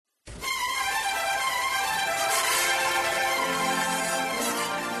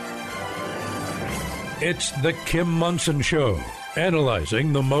It's The Kim Monson Show,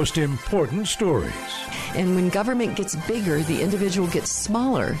 analyzing the most important stories. And when government gets bigger, the individual gets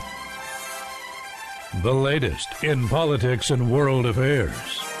smaller. The latest in politics and world affairs.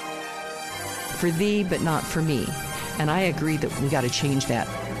 For thee, but not for me. And I agree that we got to change that.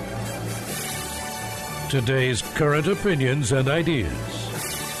 Today's current opinions and ideas.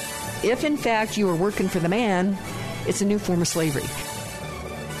 If, in fact, you are working for the man, it's a new form of slavery.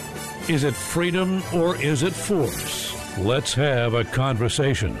 Is it freedom or is it force? Let's have a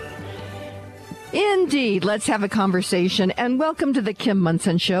conversation. Indeed. Let's have a conversation. And welcome to the Kim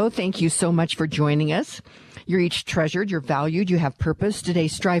Monson Show. Thank you so much for joining us. You're each treasured, you're valued, you have purpose. Today,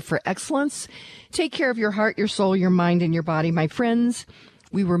 strive for excellence. Take care of your heart, your soul, your mind, and your body. My friends,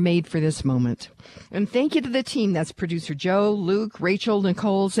 we were made for this moment. And thank you to the team. That's producer Joe, Luke, Rachel,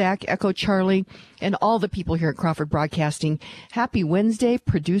 Nicole, Zach, Echo, Charlie, and all the people here at Crawford Broadcasting. Happy Wednesday,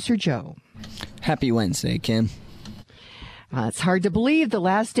 producer Joe. Happy Wednesday, Kim. It's hard to believe the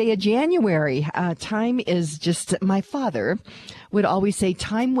last day of January. Time is just, my father would always say,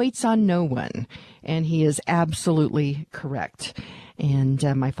 time waits on no one. And he is absolutely correct. And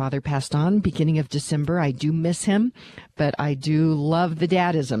my father passed on beginning of December. I do miss him, but I do love the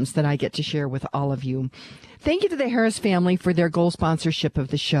dadisms that I get to share with all of you. Thank you to the Harris family for their gold sponsorship of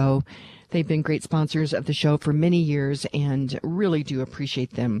the show. They've been great sponsors of the show for many years and really do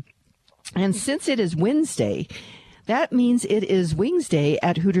appreciate them. And since it is Wednesday, that means it is Wings Day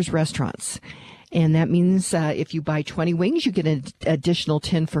at Hooters Restaurants. And that means if you buy 20 wings, you get an additional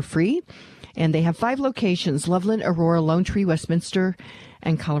 10 for free. And they have 5 locations: Loveland, Aurora, Lone Tree, Westminster,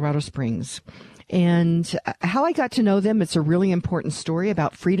 and Colorado Springs. And how I got to know them, it's a really important story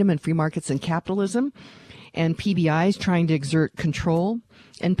about freedom and free markets and capitalism, and PBIs trying to exert control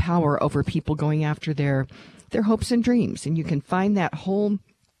and power over people going after their hopes and dreams. And you can find that whole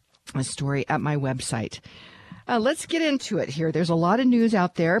story at my website. Let's get into it here. There's a lot of news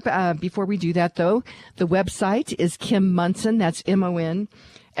out there. Before we do that, though, the website is Kim Monson. That's MONSON.com.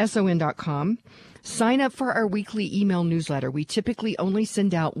 Sign up for our weekly email newsletter. We typically only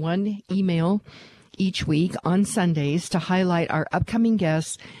send out one email each week on Sundays to highlight our upcoming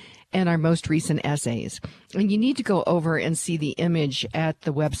guests and our most recent essays. And you need to go over and see the image at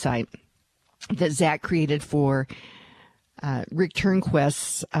the website that Zach created for Rick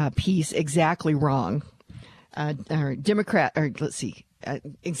Turnquist's piece, Exactly Wrong.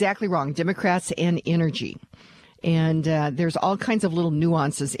 Exactly Wrong, Democrats and Energy. And there's all kinds of little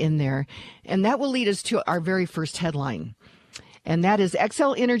nuances in there. And that will lead us to our very first headline. And that is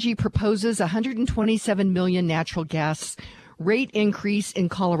Xcel Energy proposes 127 million natural gas rate increase in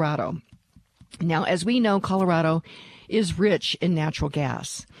Colorado. Now, as we know, Colorado is rich in natural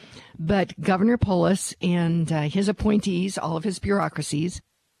gas. But Governor Polis and his appointees, all of his bureaucracies,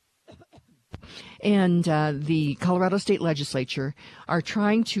 and the Colorado State Legislature are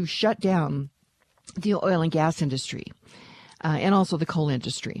trying to shut down the oil and gas industry and also the coal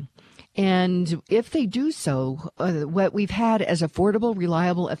industry. And if they do so, what we've had as affordable,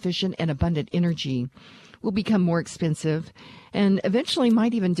 reliable, efficient, and abundant energy will become more expensive and eventually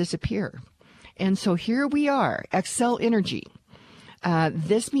might even disappear. And so here we are, Xcel Energy.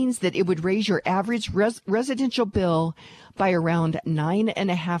 This means that it would raise your average residential bill by around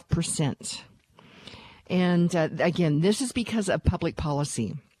 9.5%. And again, this is because of public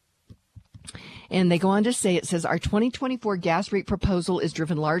policy. And they go on to say, it says, our 2024 gas rate proposal is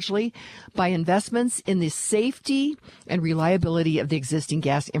driven largely by investments in the safety and reliability of the existing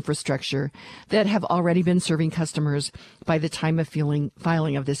gas infrastructure that have already been serving customers by the time of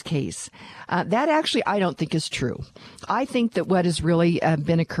filing of this case. That actually, I don't think is true. I think that what has really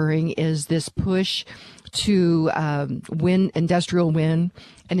been occurring is this push to industrial wind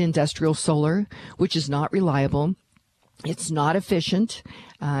and industrial solar, which is not reliable. It's not efficient,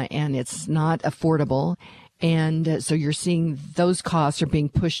 and it's not affordable. And so you're seeing those costs are being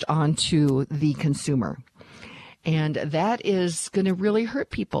pushed onto the consumer. And that is going to really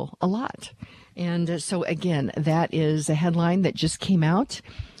hurt people a lot. And so, again, that is a headline that just came out.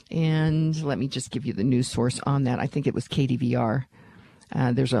 And let me just give you the news source on that. I think it was KDVR.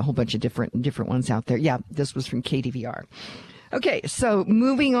 There's a whole bunch of different ones out there. Yeah, this was from KDVR. Okay, so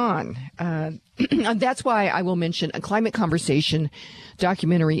moving on. That's why I will mention a Climate Conversation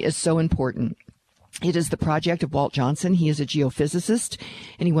documentary is so important. It is the project of Walt Johnson. He is a geophysicist,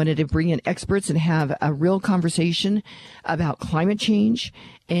 and he wanted to bring in experts and have a real conversation about climate change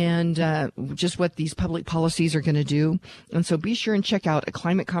and just what these public policies are going to do. And so be sure and check out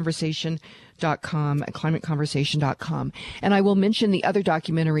climateconversation.com. And I will mention the other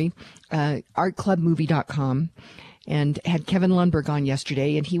documentary, artclubmovie.com. and had Kevin Lundberg on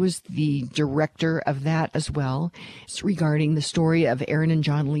yesterday, and he was the director of that as well. It's regarding the story of Aaron and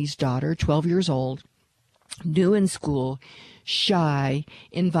John Lee's daughter, 12 years old, new in school, shy,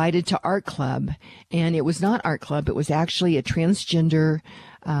 invited to art club. And it was not art club. It was actually a transgender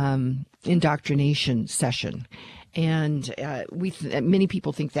indoctrination session. And many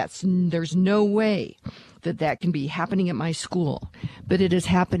people think there's no way that can be happening at my school. But it is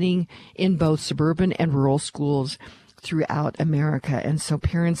happening in both suburban and rural schools throughout America. And so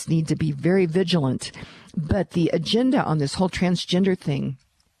parents need to be very vigilant. But the agenda on this whole transgender thing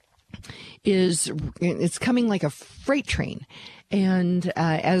it's coming like a freight train. And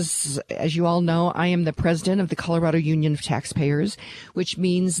as you all know, I am the president of the Colorado Union of Taxpayers, which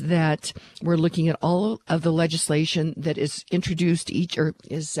means that we're looking at all of the legislation that is introduced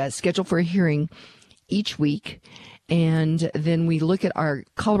is scheduled for a hearing each week. And then we look at our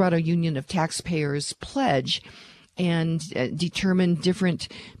Colorado Union of Taxpayers pledge and determine different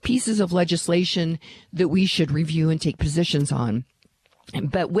pieces of legislation that we should review and take positions on.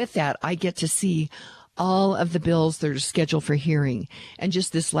 But with that, I get to see all of the bills that are scheduled for hearing. And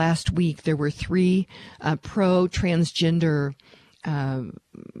just this last week, there were 3 pro-transgender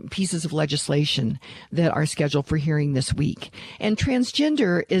pieces of legislation that are scheduled for hearing this week. And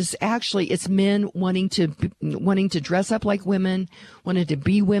transgender is actually, it's men wanting to dress up like women, wanting to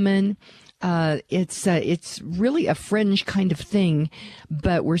be women. It's really a fringe kind of thing,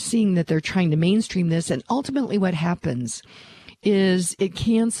 but we're seeing that they're trying to mainstream this. And ultimately what happens is it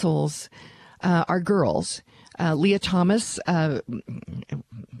cancels our girls. Leah Thomas, I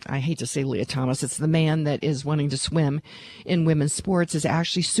hate to say Leah Thomas, it's the man that is wanting to swim in women's sports, is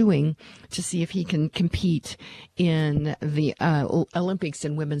actually suing to see if he can compete in the Olympics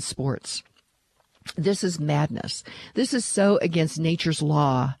in women's sports. This is madness. This is so against nature's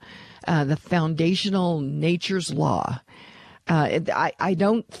law, the foundational nature's law. I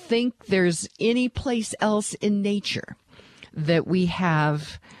don't think there's any place else in nature that we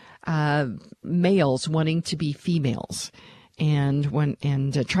have males wanting to be females and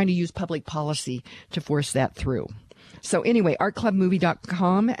trying to use public policy to force that through. So anyway,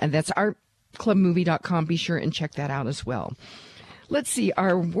 artclubmovie.com, and that's artclubmovie.com. Be sure and check that out as well. Let's see,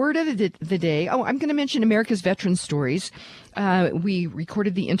 our word of the day. Oh, I'm going to mention America's Veteran Stories. We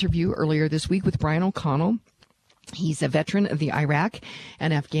recorded the interview earlier this week with Brian O'Connell. He's a veteran of the Iraq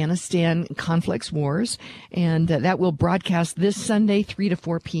and Afghanistan conflicts, wars, and that will broadcast this Sunday, 3 to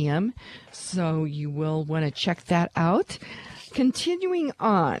 4 p.m. So you will want to check that out. Continuing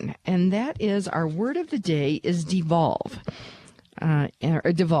on, and that is our word of the day is devolve.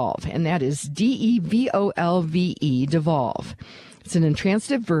 Or devolve, and that is D-E-V-O-L-V-E, devolve. It's an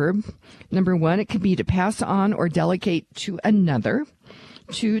intransitive verb. Number 1, it could be to pass on or delegate to another.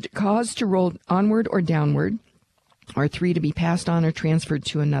 2, to cause to roll onward or downward. Or 3, to be passed on or transferred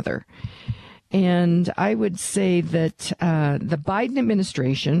to another. And I would say that the Biden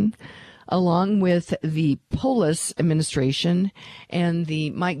administration, along with the Polis administration and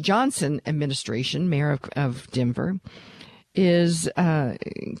the Mike Johnson administration, mayor of Denver, is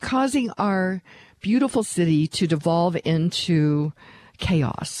causing our beautiful city to devolve into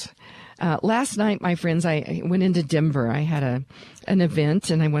chaos. Last night, my friends, I went into Denver. I had an event,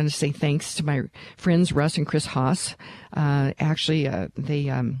 and I want to say thanks to my friends Russ and Chris Haas. They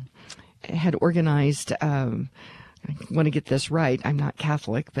had organized. I want to get this right. I'm not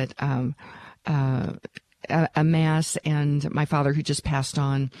Catholic, but a mass, and my father, who just passed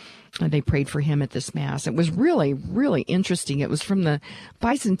on, they prayed for him at this mass. It was really, really interesting. It was from the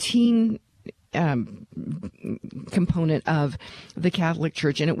Byzantine component of the Catholic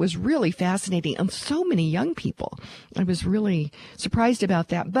Church, and it was really fascinating, and so many young people. I was really surprised about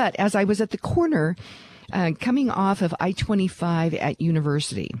that. But as I was at the corner coming off of I-25 at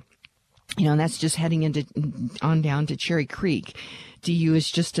University, and that's just heading on down to Cherry Creek. DU is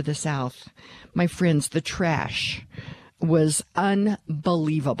just to the south. My friends, the trash was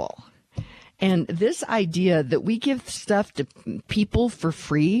unbelievable. And this idea that we give stuff to people for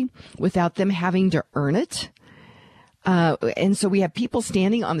free without them having to earn it. And so we have people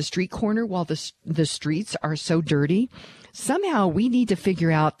standing on the street corner while the streets are so dirty. Somehow we need to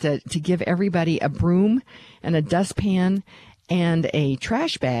figure out to give everybody a broom and a dustpan and a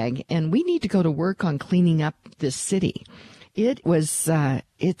trash bag. And we need to go to work on cleaning up this city. It was,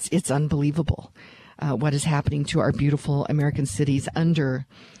 it's unbelievable, what is happening to our beautiful American cities under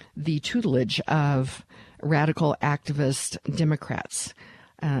the tutelage of radical activist Democrats.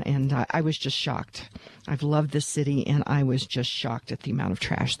 And I was just shocked. I've loved this city, and I was just shocked at the amount of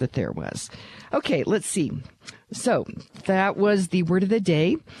trash that there was. Okay, let's see. So that was the word of the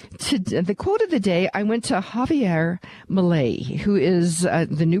day. The quote of the day, I went to Javier Milei, who is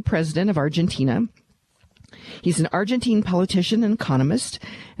the new president of Argentina. He's an Argentine politician and economist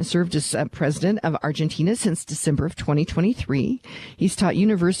and served as president of Argentina since December of 2023. He's taught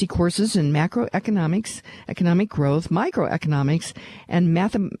university courses in macroeconomics, economic growth, microeconomics, and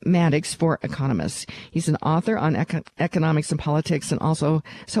mathematics for economists. He's an author on economics and politics and also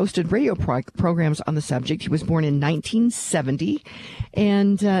has hosted radio programs on the subject. He was born in 1970.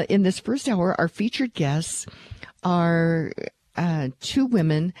 And in this first hour, our featured guests are two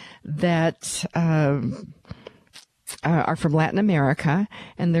women that are from Latin America,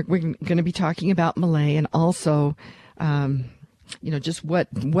 and we're going to be talking about Milei and also, just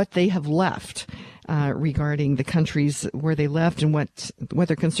what they have left regarding the countries where they left and what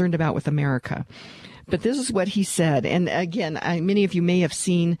they're concerned about with America. But this is what he said. And again, many of you may have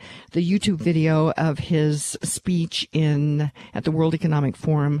seen the YouTube video of his speech at the World Economic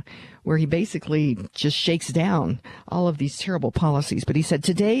Forum, where he basically just shakes down all of these terrible policies. But he said,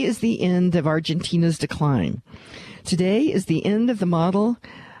 today is the end of Argentina's decline. Today is the end of the model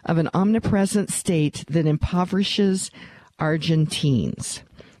of an omnipresent state that impoverishes Argentines.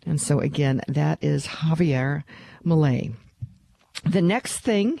 And so again, that is Javier Milei. The next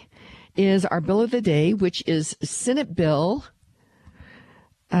thing is our bill of the day, which is Senate Bill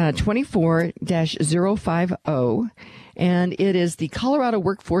 24-050, and it is the Colorado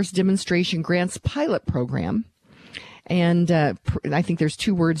Workforce Demonstration Grants Pilot Program. And I think there's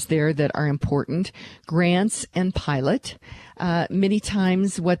two words there that are important: grants and pilot. Many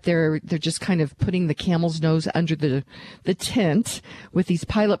times what they're just kind of putting the camel's nose under the tent with these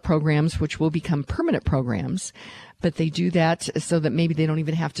pilot programs, which will become permanent programs. But they do that so that maybe they don't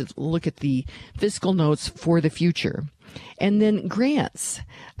even have to look at the fiscal notes for the future. And then grants.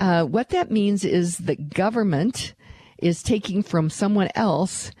 What that means is that government is taking from someone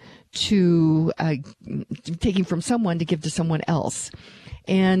else taking from someone to give to someone else.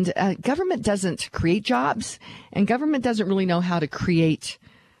 And government doesn't create jobs, and government doesn't really know how to create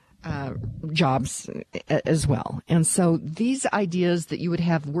jobs as well. And so these ideas that you would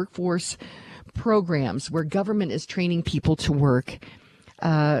have workforce programs where government is training people to work,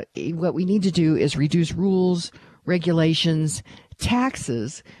 what we need to do is reduce rules, regulations,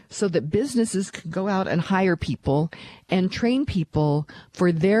 taxes, so that businesses can go out and hire people and train people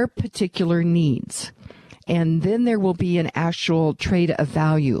for their particular needs. And then there will be an actual trade of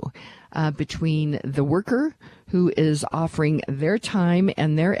value between the worker who is offering their time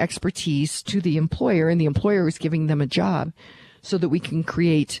and their expertise to the employer, and the employer is giving them a job, so that we can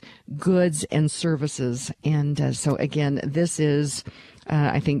create goods and services. And so again, this is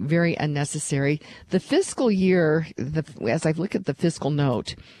I think very unnecessary. The fiscal year, as I look at the fiscal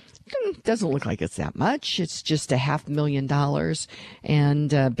note, it doesn't look like it's that much. It's just $500,000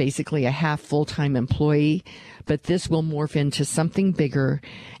 and basically a half full-time employee. But this will morph into something bigger.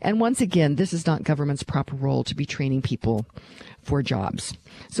 And once again, this is not government's proper role to be training people for jobs.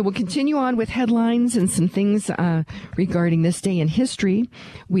 So we'll continue on with headlines and some things regarding this day in history.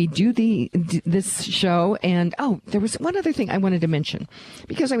 We do this show, and there was one other thing I wanted to mention,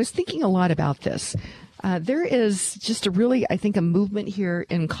 because I was thinking a lot about this. There is just a movement here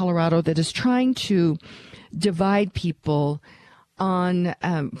in Colorado that is trying to divide people on,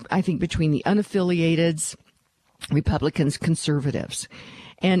 I think, between the unaffiliated Republicans, conservatives.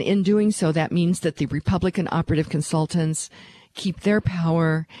 And in doing so, that means that the Republican operative consultants keep their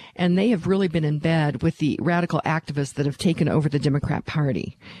power, and they have really been in bed with the radical activists that have taken over the Democrat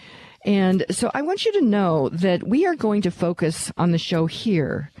Party. And so I want you to know that we are going to focus on the show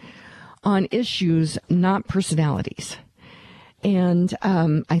here on issues, not personalities. And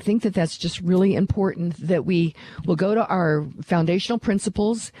I think that that's just really important, that we will go to our foundational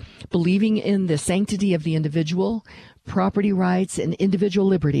principles, believing in the sanctity of the individual, property rights, and individual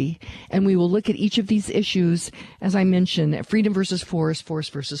liberty. And we will look at each of these issues, as I mentioned, freedom versus force, force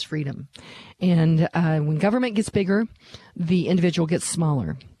versus freedom. And when government gets bigger, the individual gets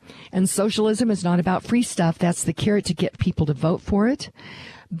smaller. And socialism is not about free stuff. That's the carrot to get people to vote for it.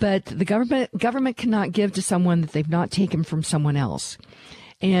 But the government cannot give to someone that they've not taken from someone else.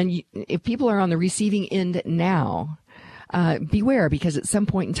 And if people are on the receiving end now beware, because at some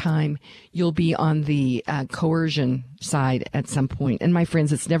point in time, you'll be on the coercion side at some point. And my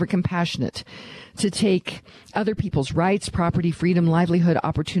friends, it's never compassionate to take other people's rights, property, freedom, livelihood,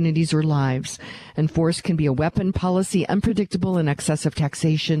 opportunities, or lives. And force can be a weapon, policy, unpredictable and excessive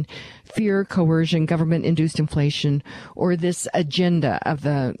taxation, fear, coercion, government-induced inflation, or this agenda of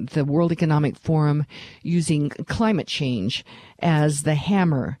the World Economic Forum using climate change as the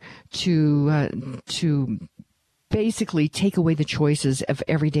hammer to basically take away the choices of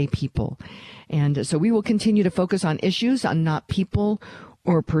everyday people. And so we will continue to focus on issues, on not people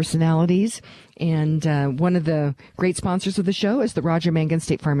or personalities. And one of the great sponsors of the show is the Roger Mangan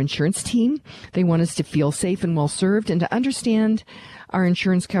State Farm Insurance Team. They want us to feel safe and well served and to understand our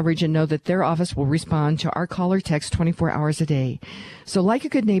insurance coverage and know that their office will respond to our call or text 24 hours a day. So like a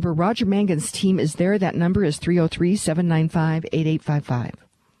good neighbor, Roger Mangan's team is there. That number is 303-795-8855.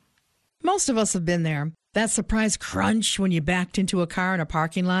 Most of us have been there. That surprise crunch when you backed into a car in a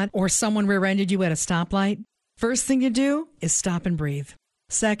parking lot or someone rear-ended you at a stoplight. First thing you do is stop and breathe.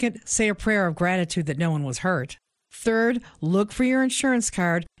 Second, say a prayer of gratitude that no one was hurt. Third, look for your insurance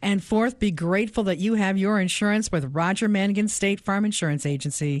card. And fourth, be grateful that you have your insurance with Roger Mangan State Farm Insurance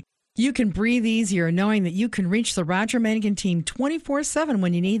Agency. You can breathe easier knowing that you can reach the Roger Mangan team 24/7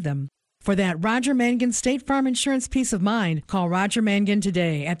 when you need them. For that Roger Mangan State Farm Insurance peace of mind, call Roger Mangan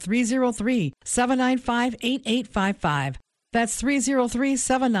today at 303-795-8855. That's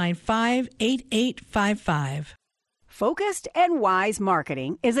 303-795-8855. Focused and wise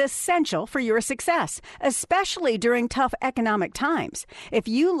marketing is essential for your success, especially during tough economic times. If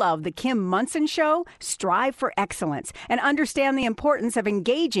you love The Kim Monson Show, strive for excellence and understand the importance of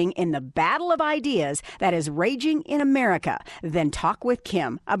engaging in the battle of ideas that is raging in America, then talk with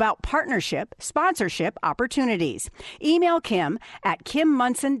Kim about partnership, sponsorship opportunities. Email Kim at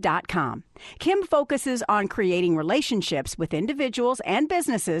kimmonson.com. Kim focuses on creating relationships with individuals and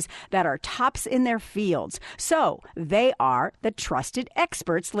businesses that are tops in their fields. So they are the trusted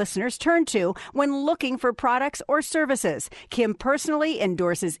experts listeners turn to when looking for products or services. Kim personally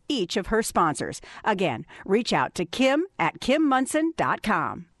endorses each of her sponsors. Again, reach out to Kim at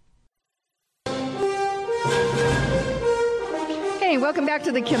kimmonson.com. Hey, welcome back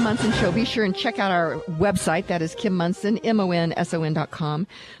to the Kim Monson Show. Be sure and check out our website. That is Kim Monson, MONSON.com.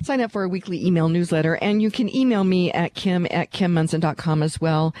 Sign up for our weekly email newsletter, and you can email me at kim@kimmonson.com as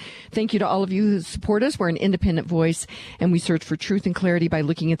well. Thank you to all of you who support us. We're an independent voice, and we search for truth and clarity by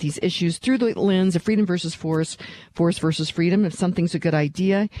looking at these issues through the lens of freedom versus force, force versus freedom. If something's a good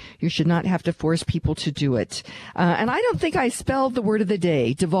idea, you should not have to force people to do it. And I don't think I spelled the word of the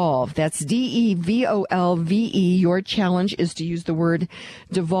day, devolve. That's D-E-V-O-L-V-E. Your challenge is to use the word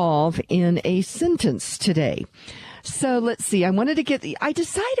devolve in a sentence today. So let's see. I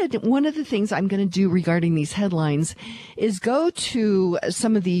decided one of the things I'm going to do regarding these headlines is go to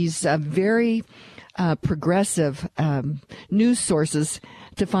some of these very progressive news sources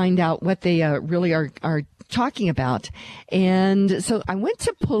to find out what they really are talking about. And so I went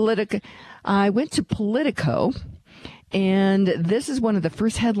to Politico. And this is one of the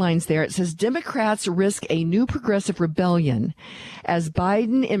first headlines there. It says, Democrats risk a new progressive rebellion as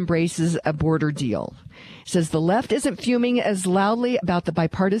Biden embraces a border deal. It says the left isn't fuming as loudly about the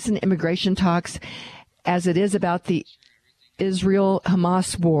bipartisan immigration talks as it is about the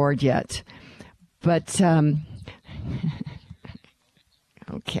Israel-Hamas war yet. But,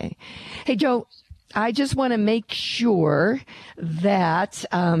 okay. Hey, Joe, I just want to make sure that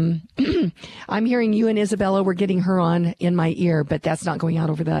I'm hearing you and Izabela. We're getting her on in my ear, but that's not going out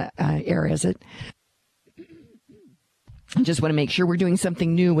over the air, is it? I just want to make sure we're doing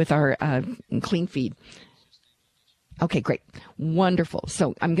something new with our clean feed. Okay, great. Wonderful.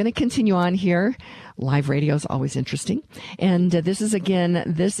 So I'm going to continue on here. Live radio is always interesting. And this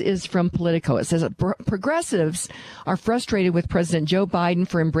is from Politico. It says progressives are frustrated with President Joe Biden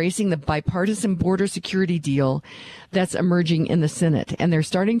for embracing the bipartisan border security deal that's emerging in the Senate. And they're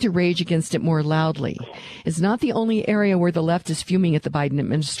starting to rage against it more loudly. It's not the only area where the left is fuming at the Biden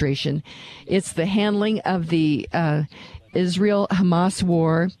administration. It's the handling of the Israel-Hamas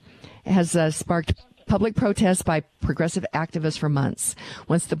war has sparked public protests by progressive activists for months.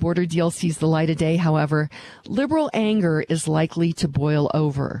 Once the border deal sees the light of day, however, liberal anger is likely to boil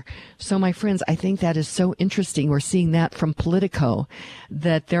over. So, my friends, I think that is so interesting. We're seeing that from Politico,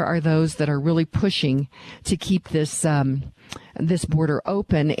 that there are those that are really pushing to keep this border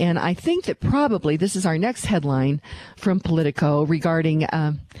open. And I think that probably this is our next headline from Politico regarding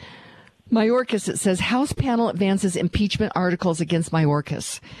Mayorkas. It says House panel advances impeachment articles against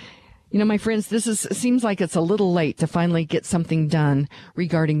Mayorkas. You know, my friends, seems like it's a little late to finally get something done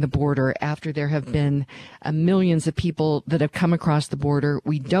regarding the border after there have been millions of people that have come across the border.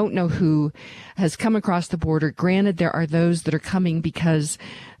 We don't know who has come across the border. Granted, there are those that are coming because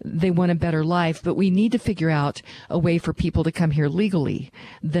they want a better life, but we need to figure out a way for people to come here legally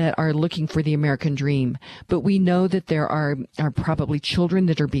that are looking for the American dream. But we know that there are probably children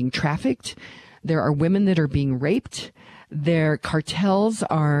that are being trafficked. There are women that are being raped. Their cartels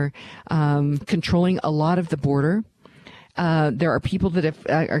are controlling a lot of the border. There are people that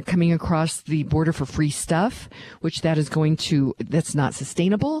are coming across the border for free stuff, which that's not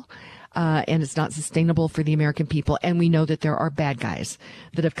sustainable. And it's not sustainable for the American people. And we know that there are bad guys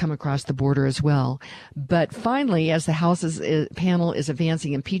that have come across the border as well. But finally, as the House's panel is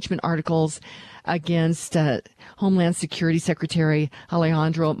advancing impeachment articles against Homeland Security Secretary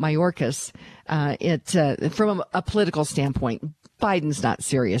Alejandro Mayorkas, from a political standpoint, Biden's not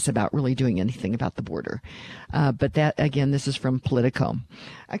serious about really doing anything about the border. But that, again, this is from Politico.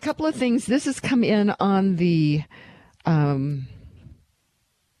 A couple of things. This has come in on the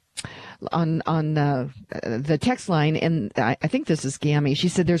the text line, and I think this is Gammy. She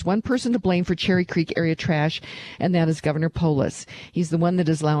said there's one person to blame for Cherry Creek area trash, and that is Governor Polis. He's the one that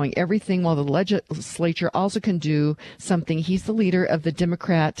is allowing everything while the legislature also can do something. He's the leader of the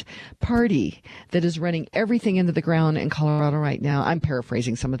Democrat Party that is running everything into the ground in Colorado right now. I'm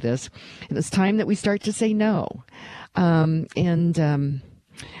paraphrasing some of this. And it's time that we start to say no.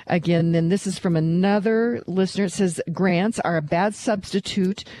 Again, then this is from another listener. It says grants are a bad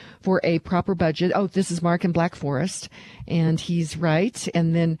substitute for a proper budget. Oh, this is Mark in Black Forest, and he's right.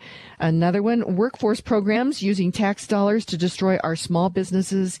 And then another one, workforce programs using tax dollars to destroy our small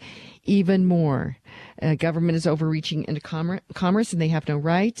businesses even more. Government is overreaching into commerce, and they have no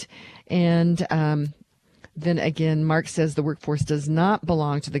right. And then again, Mark says the workforce does not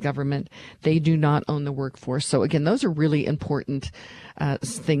belong to the government. They do not own the workforce. So again, those are really important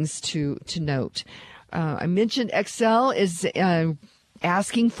things to note. I mentioned Xcel is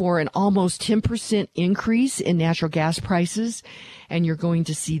asking for an almost 10% increase in natural gas prices, and you're going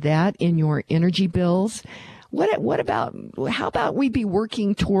to see that in your energy bills. How about we be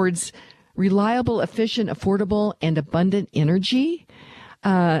working towards reliable, efficient, affordable, and abundant energy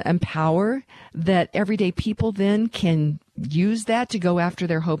and power that everyday people then can use that to go after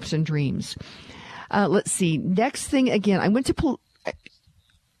their hopes and dreams. Let's see. Next thing, again, I went to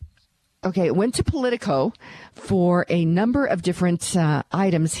Politico for a number of different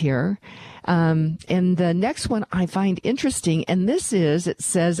items here. And the next one I find interesting, and it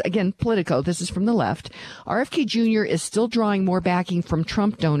says, again, Politico, this is from the left, RFK Jr. is still drawing more backing from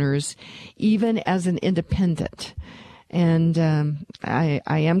Trump donors, even as an independent. And I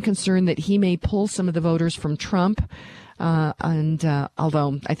am concerned that he may pull some of the voters from Trump,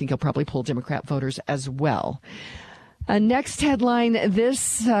 although I think he'll probably pull Democrat voters as well. Next headline,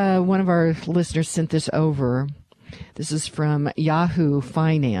 one of our listeners sent this over. This is from Yahoo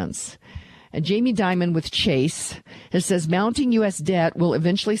Finance. Jamie Dimon with Chase. It says mounting U.S. debt will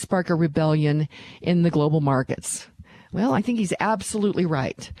eventually spark a rebellion in the global markets. Well, I think he's absolutely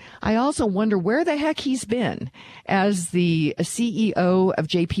right. I also wonder where the heck he's been as the CEO of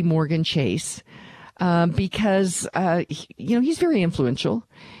JP Morgan Chase, because, he's very influential.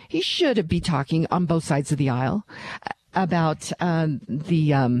 He should be talking on both sides of the aisle about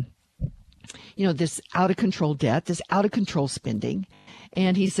this out of control debt, this out of control spending.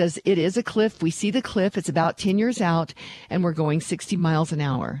 And he says it is a cliff. We see the cliff. It's about 10 years out, and we're going 60 miles an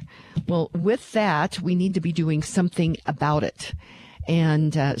hour. Well, with that, we need to be doing something about it.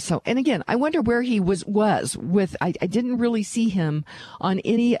 And and again, I wonder where he was with. I didn't really see him on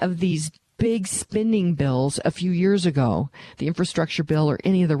any of these big spending bills a few years ago, the infrastructure bill or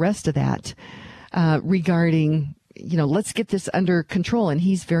any of the rest of that, regarding, let's get this under control. And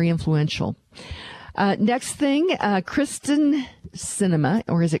he's very influential. Next thing, Kristen Sinema,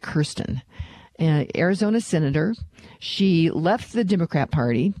 or is it Kirsten? Arizona senator. She left the Democrat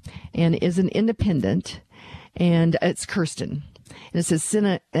Party and is an independent, and it's Kirsten. And it says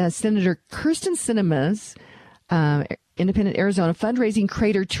Senator Kirsten Sinema's independent Arizona fundraising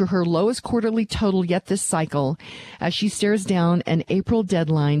cratered to her lowest quarterly total yet this cycle as she stares down an April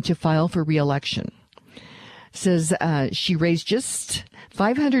deadline to file for re-election. Says she raised just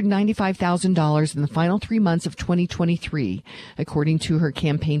 $595,000 in the final 3 months of 2023, according to her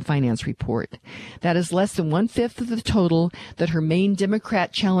campaign finance report. That is less than 1/5 of the total that her main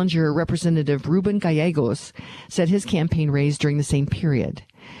Democrat challenger, Representative Ruben Gallegos, said his campaign raised during the same period.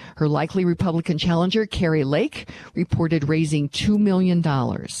 Her likely Republican challenger, Kari Lake, reported raising $2 million.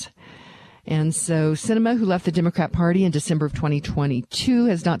 And so Sinema, who left the Democrat Party in December of 2022,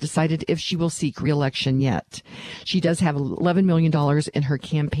 has not decided if she will seek re-election yet. She does have $11 million in her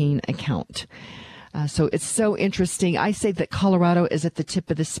campaign account. So it's so interesting. I say that Colorado is at the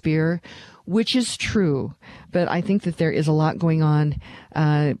tip of the spear, which is true. But I think that there is a lot going on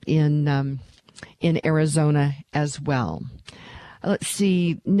in Arizona as well. Let's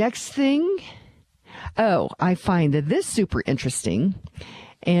see. Next thing. Oh, I find that this super interesting.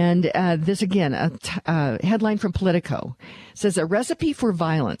 And this, again, a headline from Politico says, a recipe for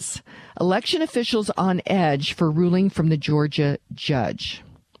violence. Election officials on edge for ruling from the Georgia judge.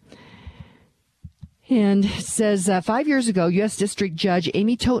 And it says 5 years ago, U.S. District Judge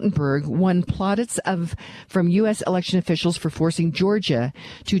Amy Totenberg won plaudits from U.S. election officials for forcing Georgia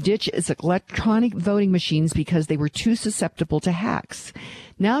to ditch its electronic voting machines because they were too susceptible to hacks.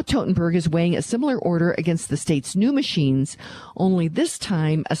 Now Totenberg is weighing a similar order against the state's new machines, only this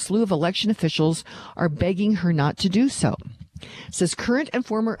time a slew of election officials are begging her not to do so. It says current and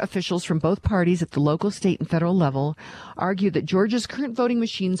former officials from both parties at the local, state, and federal level argue that Georgia's current voting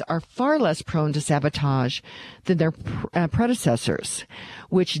machines are far less prone to sabotage than their predecessors,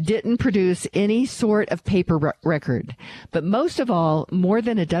 which didn't produce any sort of paper record. But most of all, more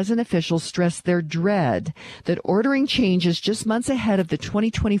than a dozen officials stressed their dread that ordering changes just months ahead of the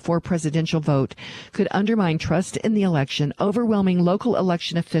 2024 presidential vote could undermine trust in the election, overwhelming local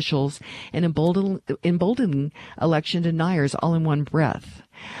election officials and emboldening election deniers all in one breath.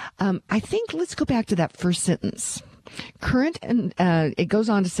 I think let's go back to that first sentence. Current, and it goes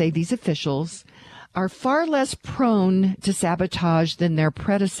on to say these officials are far less prone to sabotage than their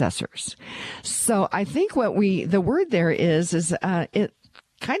predecessors. So I think the word there is it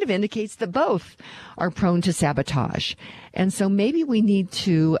kind of indicates that both are prone to sabotage. And so maybe we need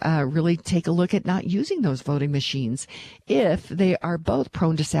to really take a look at not using those voting machines if they are both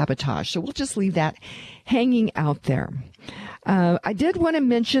prone to sabotage. So we'll just leave that hanging out there. I did want to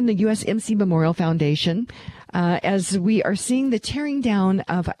mention the USMC Memorial Foundation as we are seeing the tearing down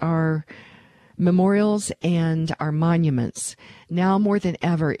of our memorials and our monuments. Now more than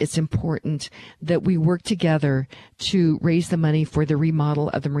ever, it's important that we work together to raise the money for the remodel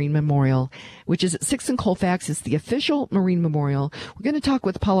of the Marine Memorial, which is at 6th and Colfax. It's the official Marine Memorial. We're going to talk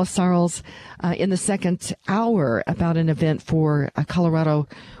with Paula Sarlls in the second hour about an event for Colorado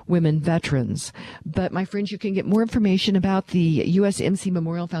women veterans. But my friends, you can get more information about the USMC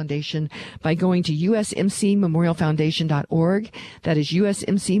Memorial Foundation by going to usmcmemorialfoundation.org. That is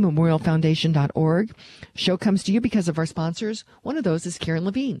usmcmemorialfoundation.org. Show comes to you because of our sponsors. One of those is Karen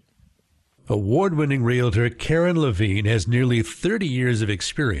Levine. Award-winning realtor Karen Levine has nearly 30 years of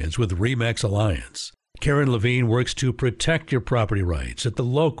experience with RE/MAX Alliance. Karen Levine works to protect your property rights at the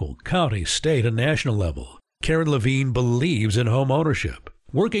local, county, state, and national level. Karen Levine believes in home ownership.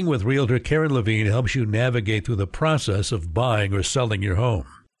 Working with realtor Karen Levine helps you navigate through the process of buying or selling your home.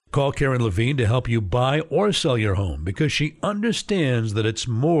 Call Karen Levine to help you buy or sell your home because she understands that it's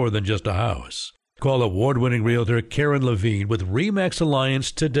more than just a house. Call award-winning realtor Karen Levine with RE/MAX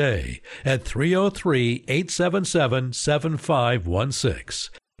Alliance today at 303-877-7516.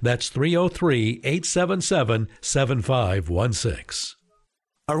 That's 303-877-7516.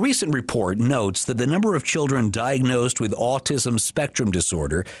 A recent report notes that the number of children diagnosed with autism spectrum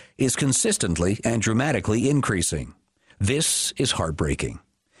disorder is consistently and dramatically increasing. This is heartbreaking.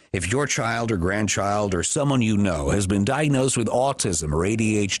 If your child or grandchild or someone you know has been diagnosed with autism or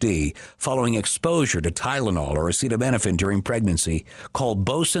ADHD following exposure to Tylenol or acetaminophen during pregnancy, call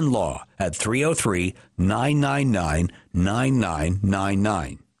Boson Law at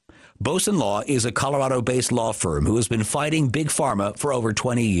 303-999-9999. Boson Law is a Colorado-based law firm who has been fighting Big Pharma for over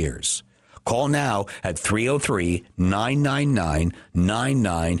 20 years. Call now at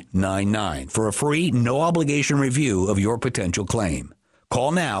 303-999-9999 for a free, no-obligation review of your potential claim.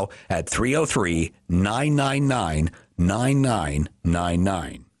 Call now at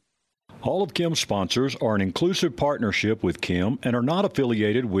 303-999-9999. All of Kim's sponsors are an inclusive partnership with Kim and are not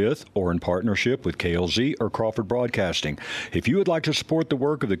affiliated with or in partnership with KLZ or Crawford Broadcasting. If you would like to support the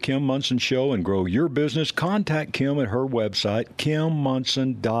work of the Kim Monson Show and grow your business, contact Kim at her website,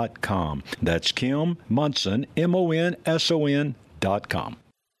 kimmonson.com. That's Kim Monson, MONSON.com.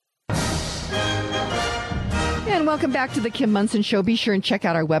 And welcome back to the Kim Monson Show. Be sure and check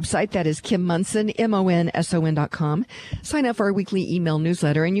out our website. That is Kim Monson, MONSON.com. Sign up for our weekly email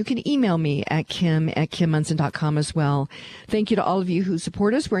newsletter, and you can email me at kim@kimmonson.com as well. Thank you to all of you who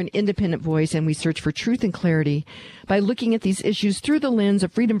support us. We're an independent voice, and we search for truth and clarity by looking at these issues through the lens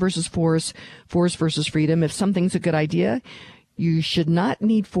of freedom versus force, force versus freedom. If something's a good idea, you should not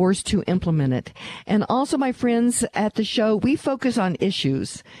need force to implement it. And also, my friends, at the show, we focus on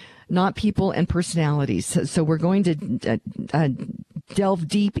issues not people and personalities. So we're going to delve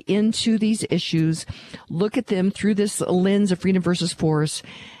deep into these issues, look at them through this lens of freedom versus force,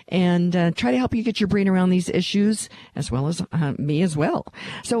 and try to help you get your brain around these issues, as well as me as well.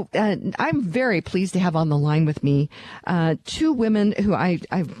 So I'm very pleased to have on the line with me two women who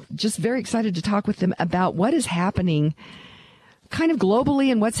I'm just very excited to talk with them about what is happening kind of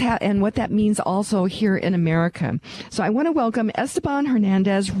globally and what that means also here in America. So I want to welcome Esteban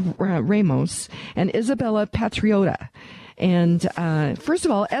Hernandez Ramos and Izabela Patriota. And first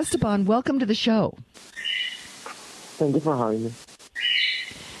of all, Esteban, welcome to the show. Thank you for having me.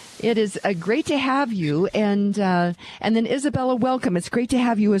 It is great to have you, and then Izabela, welcome. It's great to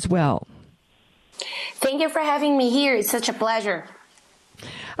have you as well. Thank you for having me here. It's such a pleasure.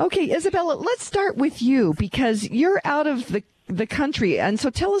 Okay, Izabela, let's start with you because you're out of the country, and so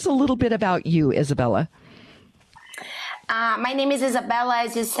tell us a little bit about you, Izabela. My name is Izabela.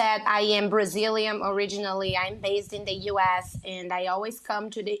 As you said, I am Brazilian originally. I'm based in the U.S., and I always come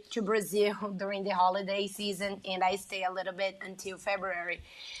to Brazil during the holiday season, and I stay a little bit until February.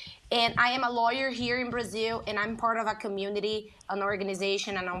 And I am a lawyer here in Brazil, and I'm part of a community, an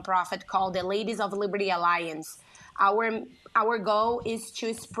organization, a nonprofit called the Ladies of Liberty Alliance. Our goal is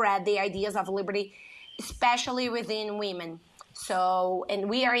to spread the ideas of liberty, especially within women. So, and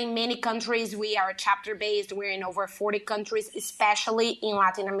we are in many countries. We are chapter-based. We're in over 40 countries, especially in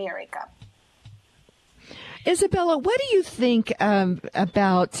Latin America. Izabela, what do you think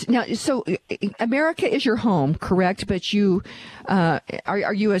about now? So, America is your home, correct? But you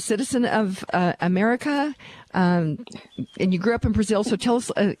are you a citizen of America? And you grew up in Brazil. So, tell us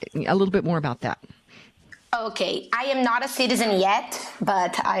a little bit more about that. Okay, I am not a citizen yet,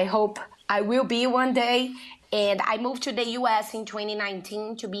 but I hope I will be one day. And I moved to the U.S. in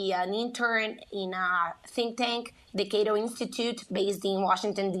 2019 to be an intern in a think tank, the Cato Institute, based in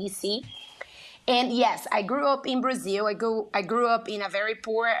Washington, D.C. And yes, I grew up in Brazil. I grew up in a very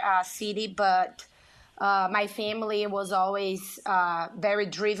poor city, but my family was always very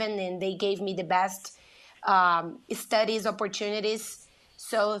driven, and they gave me the best studies opportunities.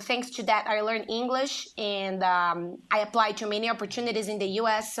 So thanks to that, I learned English, and I applied to many opportunities in the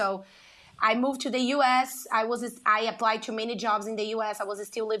U.S. So I moved to the U.S. I applied to many jobs in the U.S. I was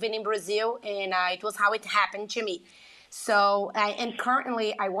still living in Brazil, and it was how it happened to me. So, and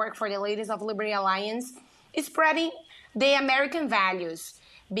currently I work for the Ladies of Liberty Alliance, spreading the American values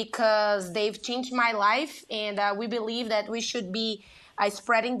because they've changed my life, and we believe that we should be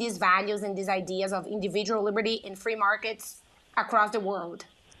spreading these values and these ideas of individual liberty and free markets across the world.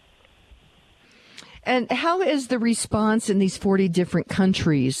 And how is the response in these 40 different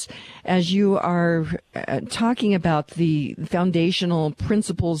countries as you are talking about the foundational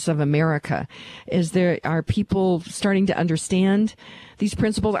principles of America? Are people starting to understand these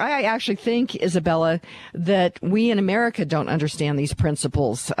principles? I actually think, Izabela, that we in America don't understand these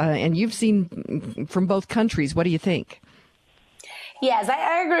principles. And you've seen from both countries. What do you think? Yes,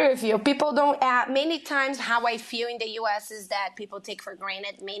 I agree with you. People don't, many times how I feel in the U.S. is that people take for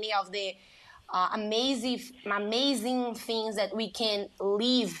granted many of the amazing things that we can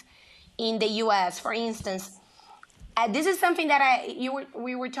live in the U.S. For instance, this is something that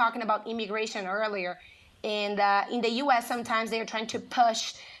we were talking about immigration earlier, and in the U.S. sometimes they're trying to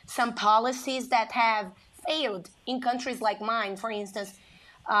push some policies that have failed in countries like mine. For instance,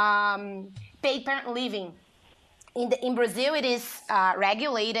 paid parent leaving. In Brazil, it is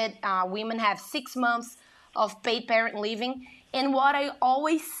regulated. Women have 6 months of paid parent leaving. And what I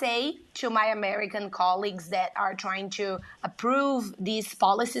always say to my American colleagues that are trying to approve these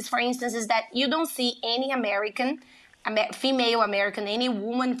policies, for instance, is that you don't see any female American, any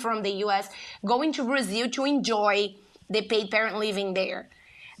woman from the U.S. going to Brazil to enjoy the paid parent leaving there.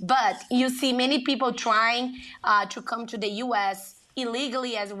 But you see many people trying to come to the U.S.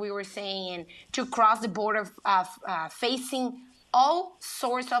 illegally, as we were saying, and to cross the border, facing all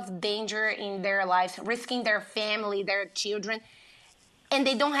sorts of danger in their lives, risking their family, their children, and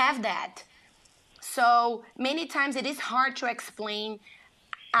they don't have that. So many times it is hard to explain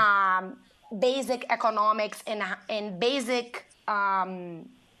basic economics and basic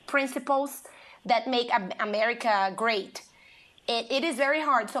principles that make America great. It is very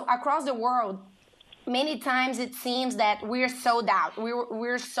hard. So across the world, many times it seems that we're sold out.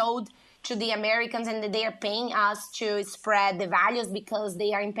 We're sold to the Americans, and that they are paying us to spread the values because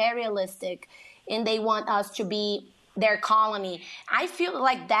they are imperialistic and they want us to be their colony. I feel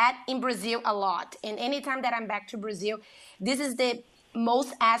like that in Brazil a lot. And anytime that I'm back to Brazil, this is the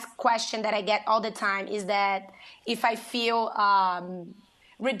most asked question that I get all the time, is that if I feel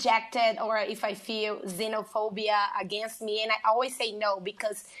rejected or if I feel xenophobia against me. And I always say no,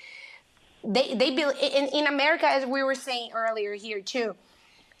 because they build in America, as we were saying earlier here too.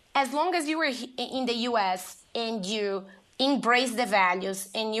 As long as you are in the U.S. and you embrace the values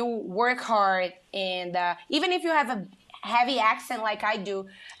and you work hard, and even if you have a heavy accent like I do,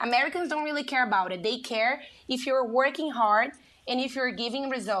 Americans don't really care about it. They care if you're working hard and if you're giving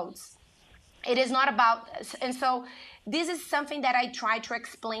results. It is not about, and so this is something that I try to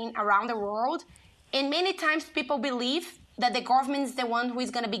explain around the world. And many times people believe that the government is the one who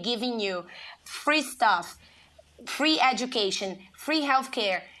is going to be giving you free stuff, free education, free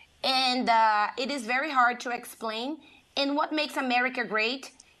healthcare. And it is very hard to explain. And what makes America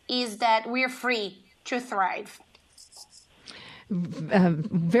great is that we're free to thrive.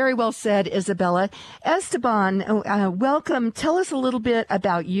 Very well said, Izabela. Esteban, welcome. Tell us a little bit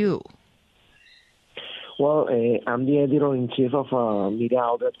about you. Well, I'm the editor-in-chief of a media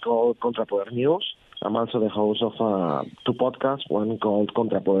outlet called Contrapoder News. I'm also the host of two podcasts, one called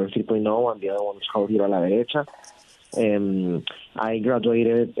Contrapoder 3.0 and the other one is called Giro a la Derecha. I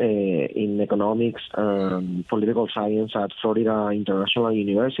graduated in economics and political science at Florida International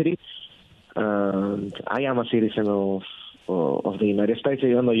University. And I am a citizen of the United States,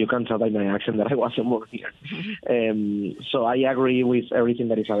 even though you can tell by my accent that I wasn't born here. So I agree with everything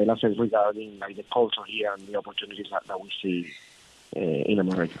that Izabela says regarding like the culture here and the opportunities that we see in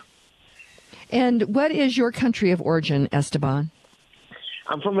America. And what is your country of origin, Esteban?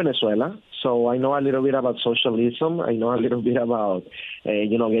 I'm from Venezuela, so I know a little bit about socialism. I know a little bit about,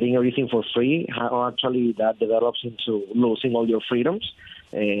 getting everything for free, how actually that develops into losing all your freedoms.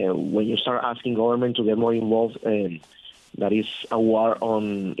 When you start asking government to get more involved, that is a war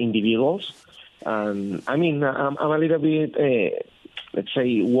on individuals. And I'm a little bit, let's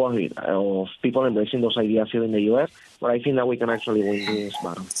say, worried of people embracing those ideas here in the U.S., but I think that we can actually win this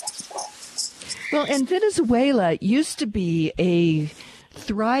battle. Well, and Venezuela used to be a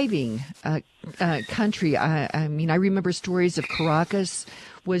thriving country. I remember stories of Caracas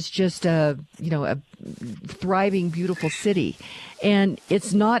was just a thriving, beautiful city, and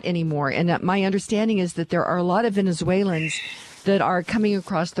it's not anymore. And my understanding is that there are a lot of Venezuelans that are coming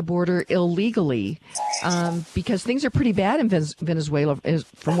across the border illegally because things are pretty bad in Venezuela,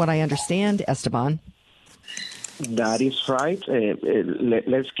 from what I understand, Esteban. That is right.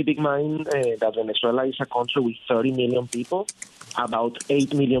 Let's keep in mind that Venezuela is a country with 30 million people. About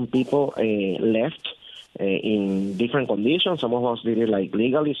 8 million people left in different conditions. Some of us did it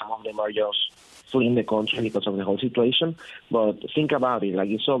legally. Some of them are just fleeing the country because of the whole situation. But think about it.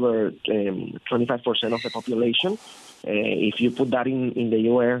 It's over 25% of the population. If you put that in the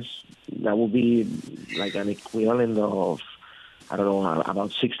U.S., that would be like an equivalent of,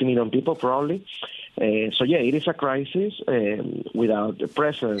 about 60 million people probably. So, it is a crisis without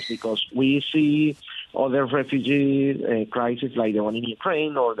precedence because we see other refugee crises like the one in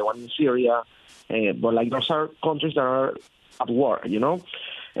Ukraine or the one in Syria. But those are countries that are at war,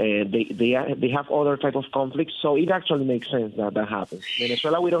 They have other type of conflicts. So it actually makes sense that happens.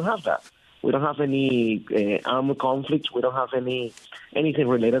 Venezuela, we don't have that. We don't have any armed conflicts. We don't have anything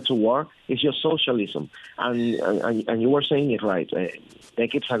related to war. It's just socialism. And you were saying it right.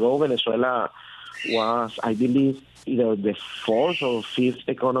 Decades ago, Venezuela was, I believe, either the fourth or fifth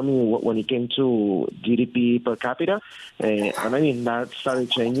economy when it came to GDP per capita. And that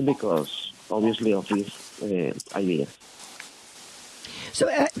started changing because, obviously, of this idea. So,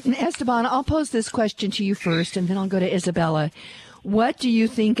 Esteban, I'll pose this question to you first, and then I'll go to Izabela. What do you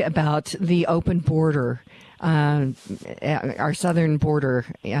think about the open border, our southern border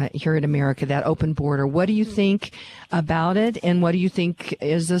here in America, that open border? What do you think about it, and what do you think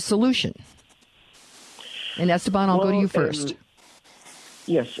is a solution? And Esteban, I'll go to you first.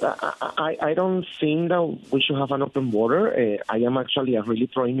 Yes, I don't think that we should have an open border. I am actually a really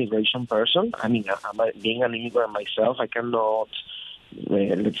pro-immigration person. Being an immigrant myself, I cannot,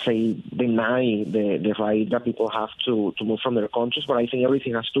 let's say, deny the right that people have to move from their countries, but I think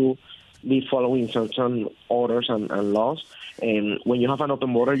everything has to be following certain orders and laws. And when you have an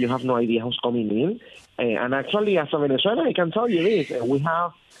open border, you have no idea who's coming in. And actually, as a Venezuelan, I can tell you this. We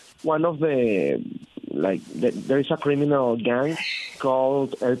have one of there is a criminal gang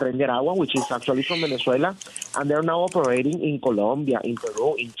called El Tren de Aragua, which is actually from Venezuela, and they're now operating in Colombia, in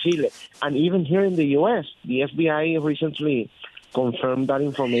Peru, in Chile, and even here in the U.S. The FBI recently confirmed that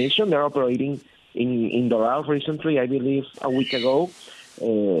information. They're operating in Doral recently, I believe a week ago.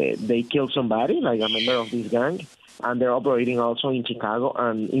 They killed somebody, a member of this gang, and they're operating also in Chicago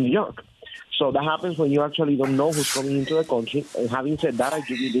and in New York. So that happens when you actually don't know who's coming into the country. And having said that, I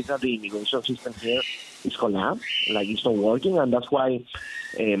do believe that the immigration system here is collapsed, it's not working, and that's why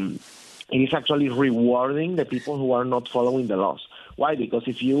it is actually rewarding the people who are not following the laws. Why? Because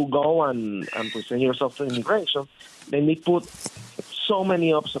if you go and present yourself to immigration, then they put so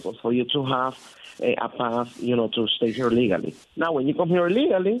many obstacles for you to have a path, to stay here legally. Now, when you come here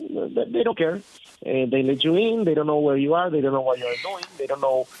illegally, they don't care. They let you in. They don't know where you are. They don't know what you are doing. They don't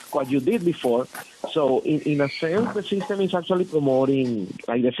know what you did before. So, in a sense, the system is actually promoting,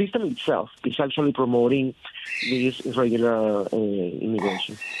 like the system itself is actually promoting this irregular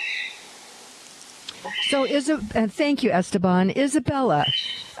immigration. So, thank you, Esteban. Izabela,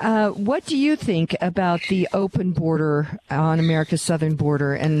 what do you think about the open border on America's southern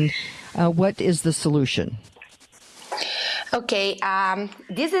border, and what is the solution? Okay,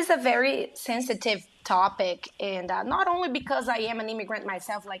 this is a very sensitive topic, and not only because I am an immigrant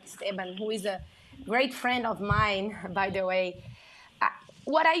myself, like Esteban, who is a great friend of mine, by the way.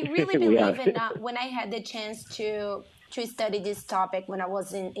 What I really believe in, when I had the chance to study this topic when I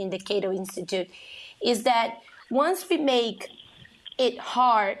was in the Cato Institute, is that once we make it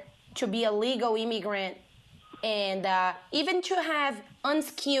hard to be a legal immigrant and even to have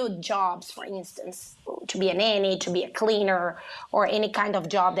unskilled jobs, for instance, to be a nanny, to be a cleaner, or any kind of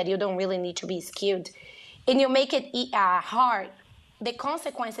job that you don't really need to be skilled, and you make it hard, the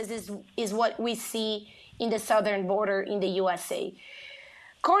consequences is what we see in the southern border in the USA.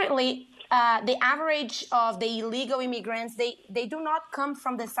 Currently, the average of the illegal immigrants, they do not come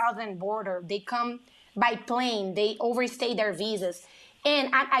from the southern border. They come by plane. They overstay their visas.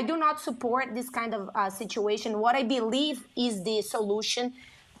 And I do not support this kind of situation. What I believe is the solution,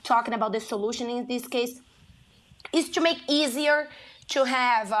 talking about the solution in this case, is to make easier to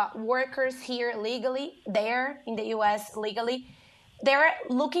have workers here legally, there in the U.S. legally. They're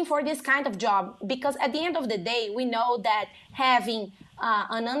looking for this kind of job because at the end of the day, we know that having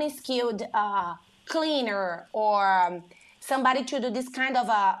an unskilled cleaner or somebody to do this kind of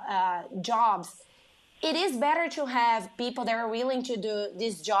jobs, it is better to have people that are willing to do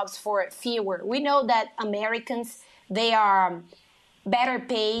these jobs for fewer. We know that Americans, they are better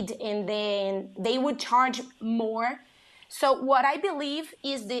paid and then they would charge more. So what I believe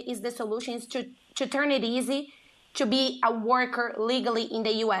is the solution is to turn it easy to be a worker legally in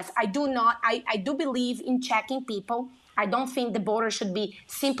the U.S. I do believe in checking people. I don't think the border should be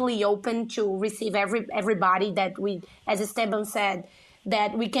simply open to receive everybody that we, as Esteban said,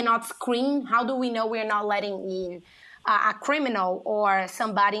 that we cannot screen. How do we know we're not letting in a criminal or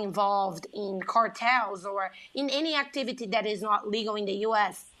somebody involved in cartels or in any activity that is not legal in the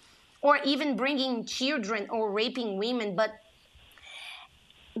U.S. or even bringing children or raping women? But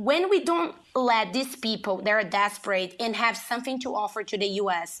when we don't let these people that are desperate and have something to offer to the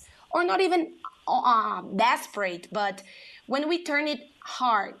U.S., or not even desperate, but when we turn it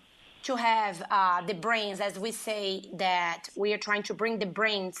hard to have the brains, as we say that we are trying to bring the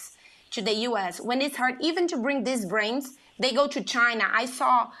brains to the U.S., when it's hard even to bring these brains, they go to China. I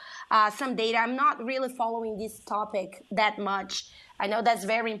saw some data. I'm not really following this topic that much. I know that's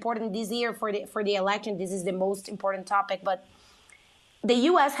very important this year for the election. This is the most important topic, but the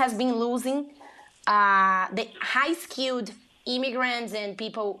U.S. has been losing the high-skilled immigrants and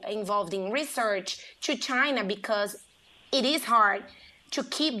people involved in research to China because it is hard to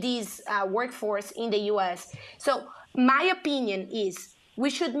keep this workforce in the U.S. So my opinion is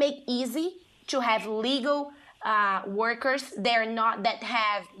we should make easy to have legal workers that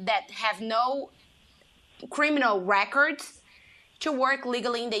have no criminal records to work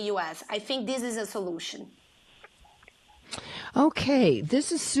legally in the U.S. I think this is a solution. Okay,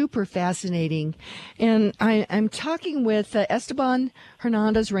 this is super fascinating. And I'm talking with Esteban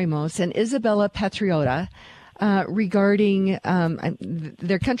Hernandez Ramos and Izabela Patriota regarding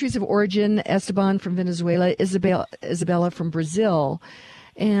their countries of origin. Esteban from Venezuela, Izabela from Brazil.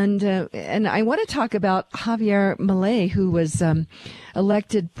 And I want to talk about Javier Milei, who was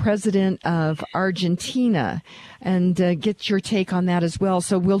elected president of Argentina, and get your take on that as well.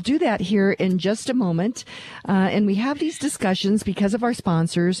 So we'll do that here in just a moment. And we have these discussions because of our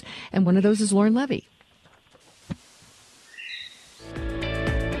sponsors, and one of those is Lauren Levy.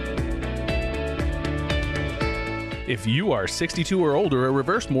 If you are 62 or older, a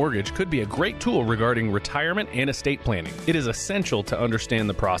reverse mortgage could be a great tool regarding retirement and estate planning. It is essential to understand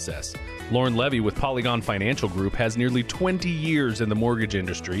the process. Lauren Levy with Polygon Financial Group has nearly 20 years in the mortgage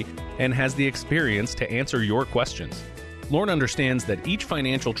industry and has the experience to answer your questions. Lauren understands that each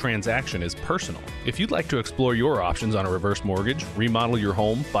financial transaction is personal. If you'd like to explore your options on a reverse mortgage, remodel your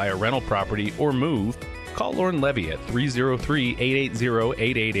home, buy a rental property, or move, call Lauren Levy at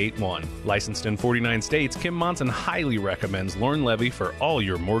 303-880-8881. Licensed in 49 states, Kim Monson highly recommends Lauren Levy for all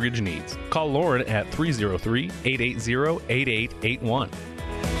your mortgage needs. Call Lauren at 303-880-8881.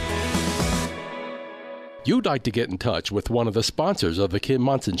 You'd like to get in touch with one of the sponsors of The Kim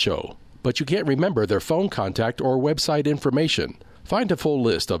Monson Show, but you can't remember their phone contact or website information. Find a full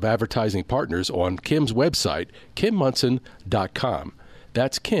list of advertising partners on Kim's website, kimmonson.com.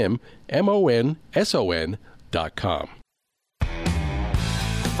 That's Kim, MONSON.com.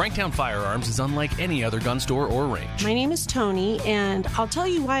 Franktown Firearms is unlike any other gun store or range. My name is Tony, and I'll tell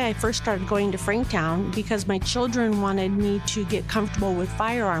you why I first started going to Franktown, because my children wanted me to get comfortable with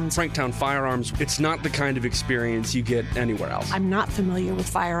firearms. Franktown Firearms, it's not the kind of experience you get anywhere else. I'm not familiar with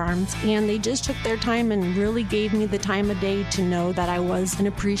firearms, and they just took their time and really gave me the time of day to know that I was an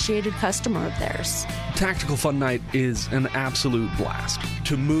appreciated customer of theirs. Tactical Fun Night is an absolute blast.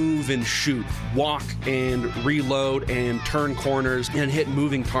 To move and shoot, walk and reload and turn corners and hit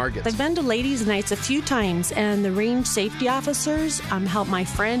moving targets. I've been to ladies' nights a few times, and the range safety officers helped my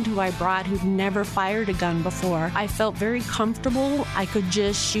friend who I brought who'd never fired a gun before. I felt very comfortable. I could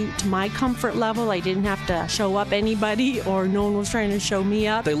just shoot to my comfort level. I didn't have to show up anybody, or no one was trying to show me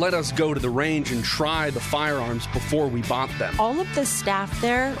up. They let us go to the range and try the firearms before we bought them. All of the staff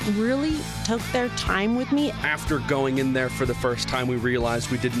there really took their time with me. After going in there for the first time, we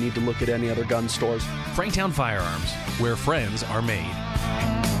realized we didn't need to look at any other gun stores. Franktown Firearms, where friends are made.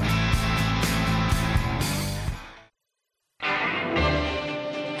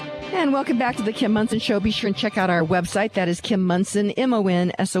 And welcome back to the Kim Monson Show. Be sure and check out our website. That is Kim Monson,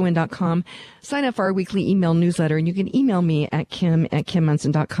 MONSON.com. Sign up for our weekly email newsletter, and you can email me at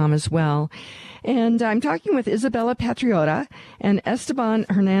kim@kimmonson.com as well. And I'm talking with Izabela Patriota and Esteban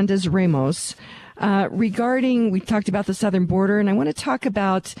Hernandez Ramos regarding, we talked about the southern border, and I want to talk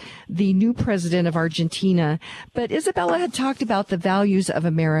about the new president of Argentina. But Izabela had talked about the values of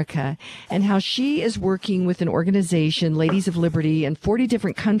America and how she is working with an organization, Ladies of Liberty, in 40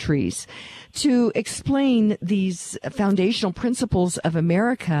 different countries to explain these foundational principles of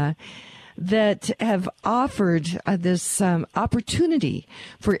America that have offered this opportunity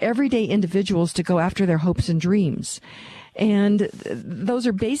for everyday individuals to go after their hopes and dreams. And those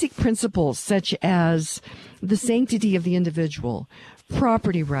are basic principles such as the sanctity of the individual,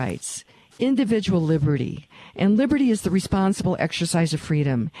 property rights, individual liberty, and liberty is the responsible exercise of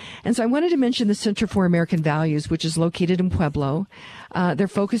freedom. And so I wanted to mention the Center for American Values, which is located in Pueblo. They're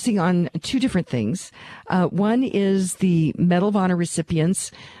focusing on two different things. One is the Medal of Honor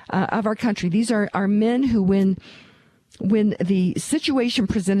recipients of our country. These are men who, when the situation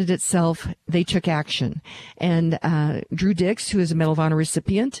presented itself, they took action. And Drew Dix, who is a Medal of Honor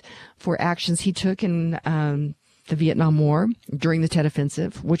recipient for actions he took in the Vietnam War during the Tet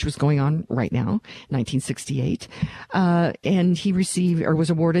Offensive, which was going on right now, 1968. And he received or was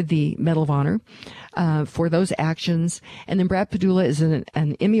awarded the Medal of Honor for those actions. And then Brad Padula is an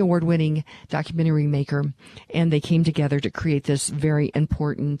Emmy Award-winning documentary maker, and they came together to create this very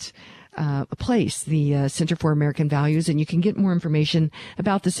important place, the Center for American Values. And you can get more information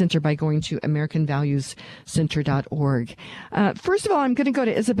about the center by going to AmericanValuesCenter.org. First of all, I'm going to go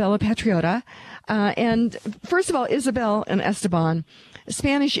to Izabela Patriota. And first of all, Isabel and Esteban,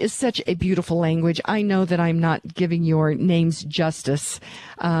 Spanish is such a beautiful language. I know that I'm not giving your names justice,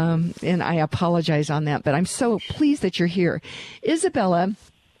 and I apologize on that, but I'm so pleased that you're here. Isabela,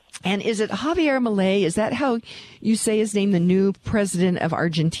 and is it Javier Milei? Is that how you say his name, the new president of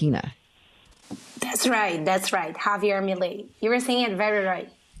Argentina? That's right. Javier Milei. You were saying it very right.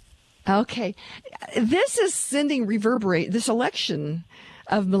 Okay. This is sending this election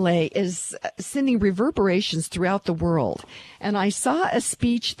of Milei is sending reverberations throughout the world. And I saw a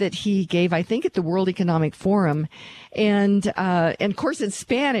speech that he gave, I think, at the World Economic Forum. And of course, in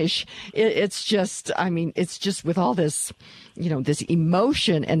Spanish, it's just with all this, this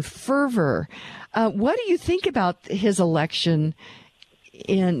emotion and fervor. What do you think about his election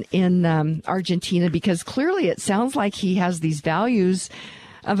in Argentina? Because clearly it sounds like he has these values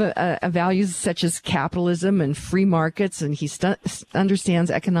of values such as capitalism and free markets, and he understands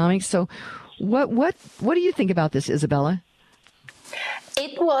economics. So what do you think about this, Isabella?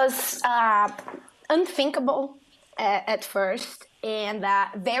 It was unthinkable at first, and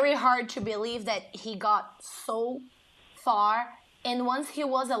very hard to believe that he got so far. And once he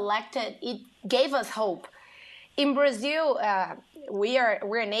was elected, it gave us hope. In Brazil,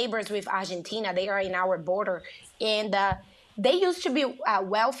 we're neighbors with Argentina. They are in our border, and they used to be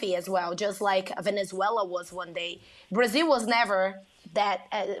wealthy as well, just like Venezuela was one day. Brazil was never there.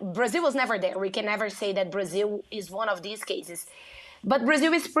 We can never say that Brazil is one of these cases. But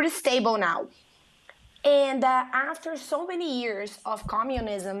Brazil is pretty stable now. And after so many years of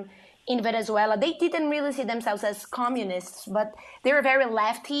communism in Venezuela, they didn't really see themselves as communists, but they were very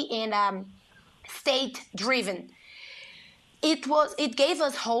lefty and state-driven. It gave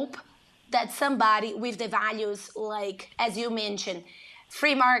us hope that somebody with the values like, as you mentioned,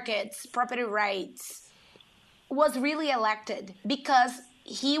 free markets, property rights, was really elected because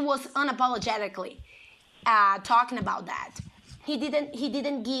he was unapologetically talking about that. He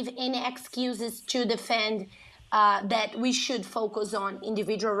didn't give any excuses to defend that we should focus on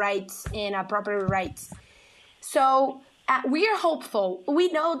individual rights and property rights. So we are hopeful. We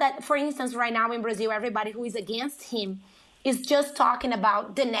know that, for instance, right now in Brazil, everybody who is against him is just talking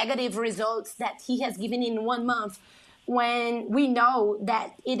about the negative results that he has given in 1 month, when we know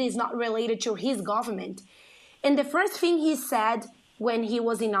that it is not related to his government. And the first thing he said when he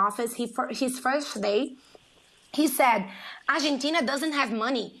was in office, his first day, he said, Argentina doesn't have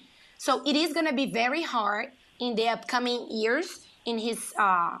money. So it is going to be very hard in the upcoming years in his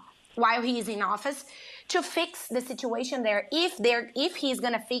while he is in office to fix the situation there, if he's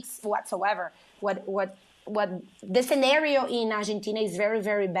going to fix whatsoever. What the scenario in Argentina is very,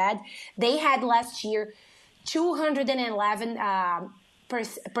 very bad. They had last year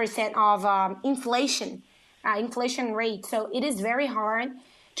 211% of inflation rate. So it is very hard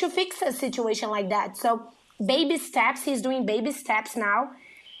to fix a situation like that. So baby steps, he's doing baby steps now.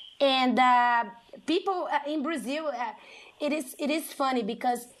 And people in Brazil, it is funny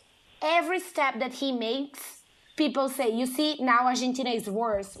because every step that he makes, people say, you see, now Argentina is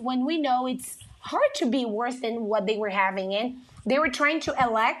worse, when we know it's hard to be worse than what they were having. And they were trying to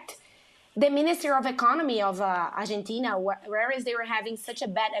elect the Minister of Economy of Argentina, whereas they were having such a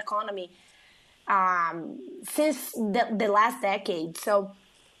bad economy since the last decade. So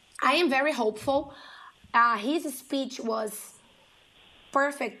I am very hopeful. His speech was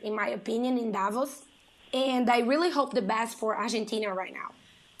perfect, in my opinion, in Davos. And I really hope the best for Argentina right now,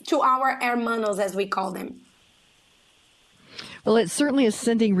 to our hermanos, as we call them. Well, it certainly is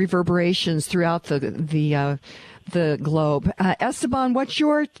sending reverberations throughout the globe. Esteban, what's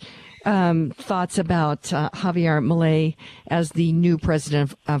your thoughts about Javier Milei as the new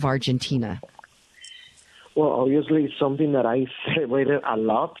president of Argentina? Well, obviously, it's something that I celebrated a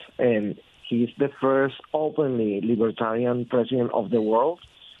lot, and he's the first openly libertarian president of the world.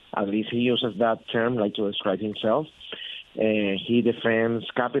 At least he uses that term like to describe himself. He defends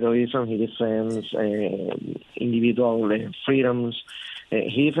capitalism. He defends individual freedoms.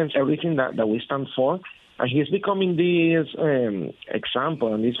 He defends everything that we stand for. And he's becoming this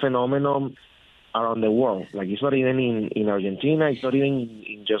example and this phenomenon around the world. Like, it's not even in Argentina. It's not even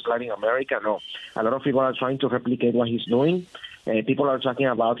in just Latin America. No. A lot of people are trying to replicate what he's doing. People are talking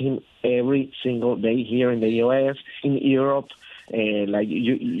about him every single day here in the U.S., in Europe. Like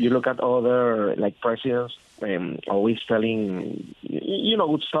you look at other like presidents always telling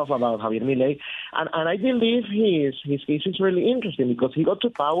good stuff about Javier Milei, and I believe his case is really interesting because he got to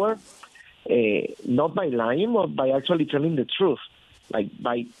power not by lying, but by actually telling the truth, like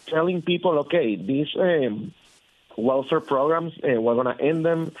by telling people, okay, these welfare programs, we're gonna end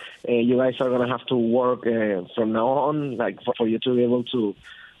them. You guys are gonna have to work from now on, like for you to be able to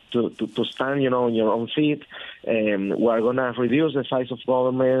stand, on your own feet. We're going to reduce the size of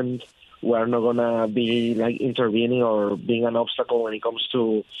government. We're not going to be like intervening or being an obstacle when it comes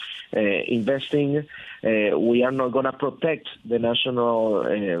to investing. We are not going to protect the national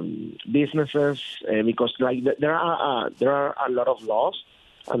businesses because like there are a lot of laws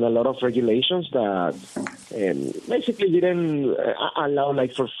and a lot of regulations that basically didn't allow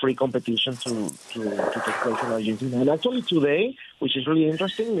like for free competition to take place in Argentina. And actually today, which is really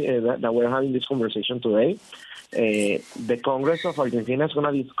interesting that we're having this conversation today, the Congress of Argentina is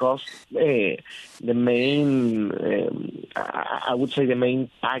going to discuss the main, I would say the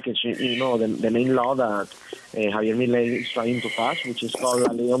main package, the main law that Javier Milei is trying to pass, which is called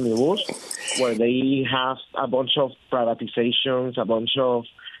La Ley Omnibus, where they have a bunch of privatizations, a bunch of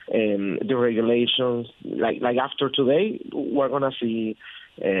deregulations. Like after today, we're going to see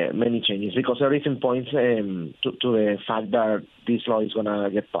many changes because everything points to the fact that this law is going to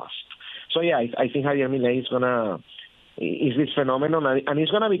get passed. So yeah, I think Javier Milei is this phenomenon, and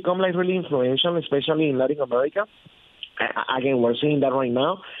it's going to become like really influential, especially in Latin America. Again, we're seeing that right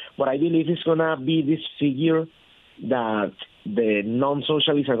now, but I believe it's going to be this figure that the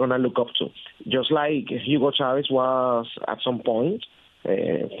non-socialists are going to look up to. Just like Hugo Chavez was at some point.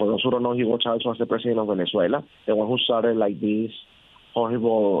 For those who don't know, Hugo Chavez was the president of Venezuela, the one who started like this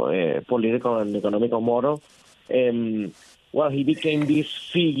horrible political and economical model. Well, he became this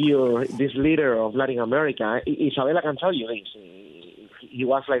figure, this leader of Latin America. Izabela can tell you this. He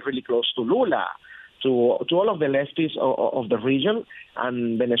was like really close to Lula, to all of the leftists of the region,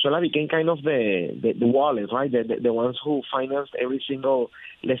 and Venezuela became kind of the wallet, right? The ones who financed every single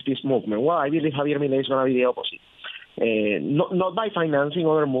leftist movement. Well, I believe Javier Milei is going to be the opposite. not by financing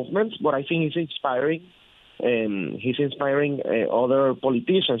other movements, but I think he's inspiring. He's inspiring other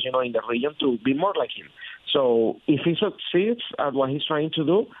politicians, in the region to be more like him. So if he succeeds at what he's trying to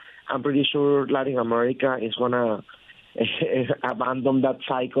do, I'm pretty sure Latin America is going to abandon that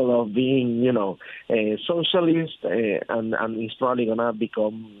cycle of being, a socialist, and it's probably going to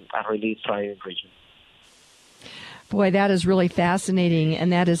become a really thriving region. Boy, that is really fascinating.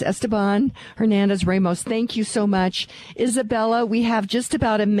 And that is Esteban Hernandez Ramos. Thank you so much. Izabela, we have just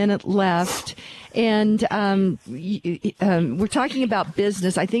about a minute left. And we're talking about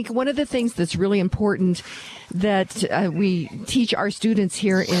business. I think one of the things that's really important that we teach our students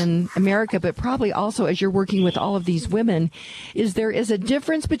here in America, but probably also as you're working with all of these women, is there is a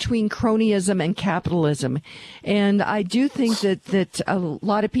difference between cronyism and capitalism. And I do think that a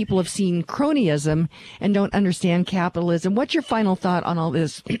lot of people have seen cronyism and don't understand capitalism. What's your final thought on all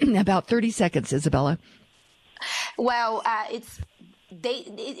this? About 30 seconds, Izabela. Well, it's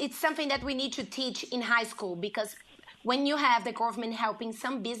something that we need to teach in high school, because when you have the government helping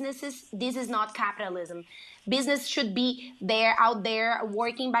some businesses, this is not capitalism. Business should be out there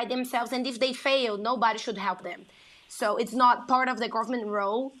working by themselves, and if they fail, nobody should help them. So it's not part of the government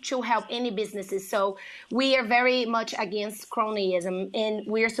role to help any businesses. So we are very much against cronyism, and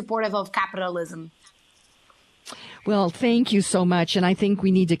we are supportive of capitalism. Well, thank you so much. And I think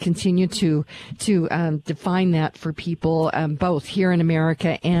we need to continue to define that for people, both here in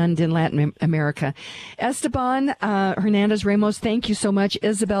America and in Latin America. Esteban Hernandez Ramos, thank you so much.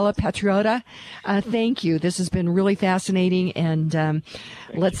 Izabela Patriota, thank you. This has been really fascinating, and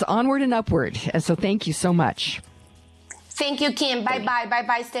let's onward and upward. So thank you so much. Thank you, Kim. Bye-bye.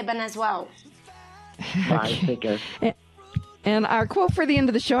 Bye-bye, Esteban, as well. Bye. Take care. And our quote for the end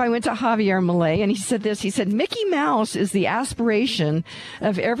of the show, I went to Javier Milei, and he said this. He said, Mickey Mouse is the aspiration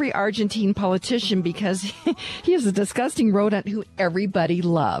of every Argentine politician because he is a disgusting rodent who everybody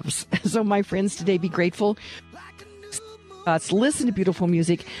loves. So, my friends, today be grateful. Listen to beautiful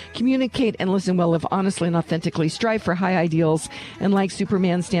music, communicate and listen well, live honestly and authentically, strive for high ideals, and like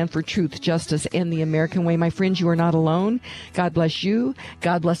Superman, stand for truth, justice, and the American way. My friends, you are not alone. God bless you.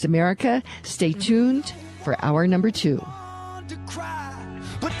 God bless America. Stay tuned for hour number 2. To cry,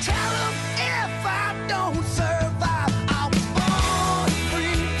 but tell them if I don't survive, I was born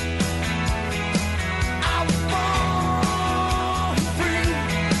free. I was born free.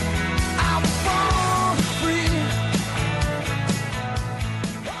 I was born free.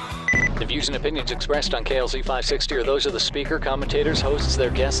 The views and opinions expressed on KLZ 560 are those of the speaker, commentators, hosts, their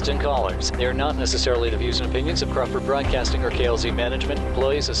guests, and callers. They are not necessarily the views and opinions of Crawford Broadcasting or KLZ management,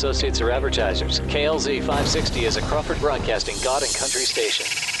 employees, associates, or advertisers. KLZ 560 is a Crawford Broadcasting God and Country station.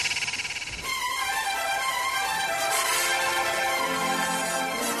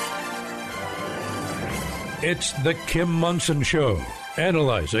 It's the Kim Monson Show,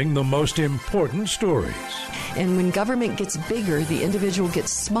 analyzing the most important stories. And when government gets bigger, the individual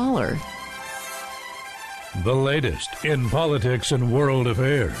gets smaller. The latest in politics and world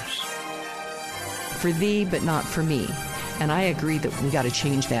affairs. For thee, but not for me. And I agree that we got to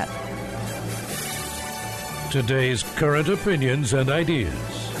change that. Today's current opinions and ideas.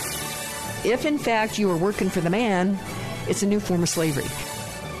 If, in fact, you are working for the man, it's a new form of slavery.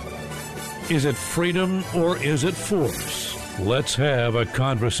 Is it freedom or is it force? Let's have a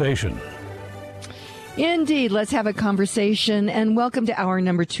conversation. Indeed. Let's have a conversation. And welcome to hour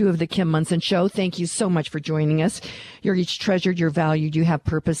number 2 of the Kim Monson Show. Thank you so much for joining us. You're each treasured, you're valued, you have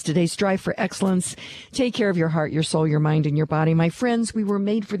purpose. Today, strive for excellence. Take care of your heart, your soul, your mind, and your body. My friends, we were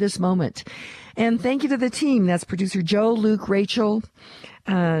made for this moment. And thank you to the team. That's producer Joe, Luke, Rachel,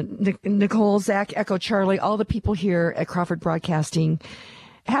 Nicole, Zach, Echo, Charlie, all the people here at Crawford Broadcasting.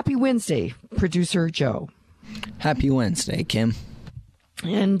 Happy Wednesday, producer Joe. Happy Wednesday, Kim.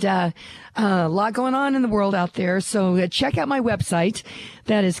 And a lot going on in the world out there. So check out my website.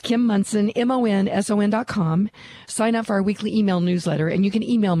 That is Kim Monson, MONSON.com. Sign up for our weekly email newsletter, and you can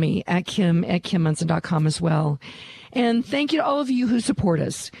email me at kim@kimmonson.com as well. And thank you to all of you who support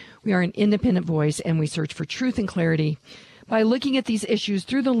us. We are an independent voice, and we search for truth and clarity by looking at these issues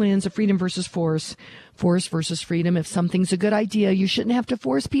through the lens of freedom versus force, force versus freedom. If something's a good idea, you shouldn't have to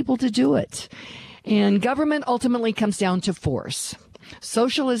force people to do it. And government ultimately comes down to force.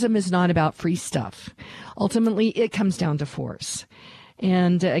 Socialism is not about free stuff. Ultimately, it comes down to force.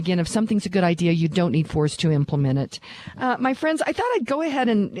 And again, if something's a good idea, you don't need force to implement it. My friends, I thought I'd go ahead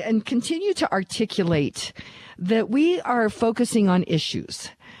and continue to articulate that we are focusing on issues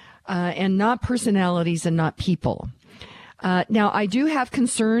and not personalities and not people. Now, I do have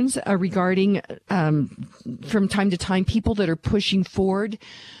concerns regarding, from time to time, people that are pushing forward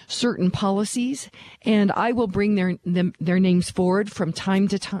certain policies, and I will bring their names forward from time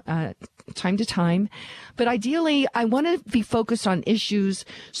to time. But ideally, I want to be focused on issues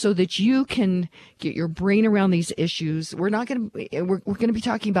so that you can get your brain around these issues. We're going to be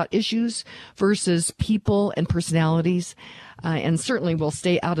talking about issues versus people and personalities. And certainly we'll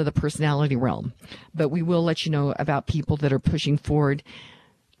stay out of the personality realm, but we will let you know about people that are pushing forward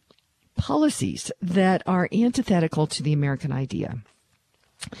policies that are antithetical to the American idea.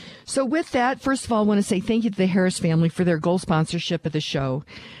 So with that, first of all, I want to say thank you to the Harris family for their gold sponsorship of the show.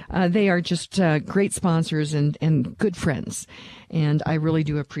 They are just great sponsors and good friends, and I really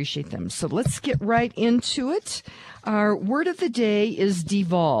do appreciate them. So let's get right into it. Our word of the day is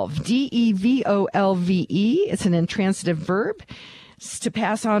devolve, Devolve. It's an intransitive verb. It's to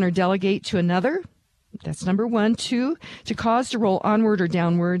pass on or delegate to another. That's number 1. 2, to cause to roll onward or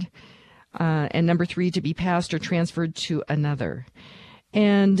downward. And number 3, to be passed or transferred to another.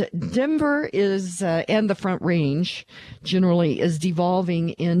 And Denver is, and the Front Range generally is devolving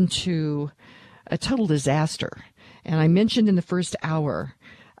into a total disaster. And I mentioned in the first hour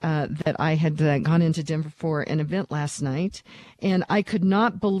that I had gone into Denver for an event last night, and I could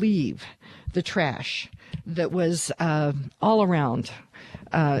not believe the trash that was all around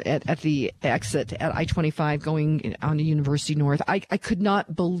at the exit at I-25 going on to University North. I could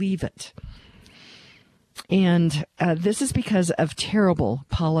not believe it. And this is because of terrible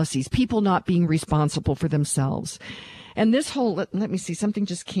policies, people not being responsible for themselves. And this whole, let me see, something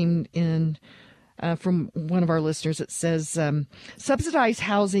just came in from one of our listeners. It says, subsidized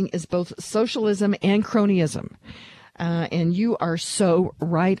housing is both socialism and cronyism. And you are so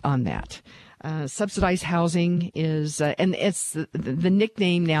right on that. Subsidized housing is, and it's the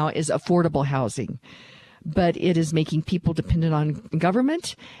nickname now is affordable housing. But it is making people dependent on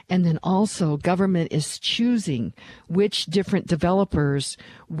government. And then also government is choosing which different developers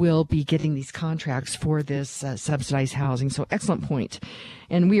will be getting these contracts for this subsidized housing. So excellent point.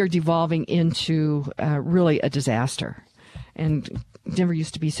 And we are devolving into really a disaster. And Denver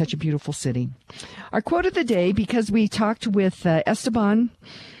used to be such a beautiful city. Our quote of the day, because we talked with Esteban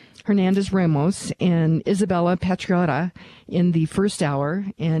Hernandez Ramos and Izabela Patriota in the first hour,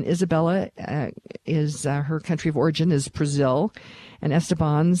 and Izabela is her country of origin is Brazil, and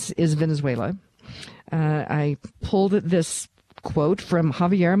Esteban's is Venezuela. I pulled this quote from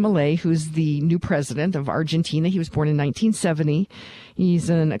Javier Milei, who's the new president of Argentina. He was born in 1970.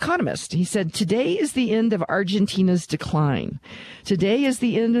 He's an economist. He said, "Today is the end of Argentina's decline. Today is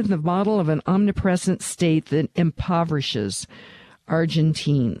the end of the model of an omnipresent state that impoverishes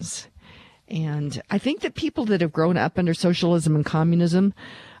Argentines." And I think that people that have grown up under socialism and communism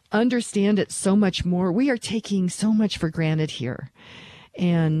understand it so much more. We are taking so much for granted here.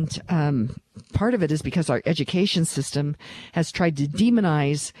 And part of it is because our education system has tried to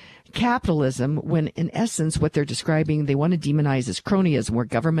demonize capitalism when, in essence, what they're describing, they want to demonize is cronyism, where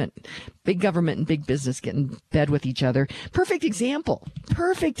big government and big business get in bed with each other. Perfect example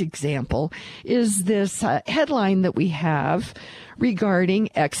is this headline that we have regarding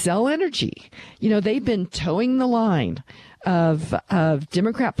Xcel Energy. You know, they've been towing the line of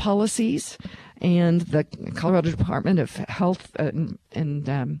Democrat policies and the Colorado Department of Health and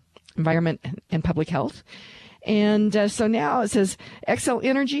Environment and Public Health. And so now it says Xcel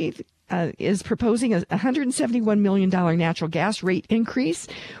Energy is proposing a $171 million natural gas rate increase,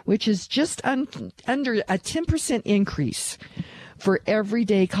 which is just under a 10% increase for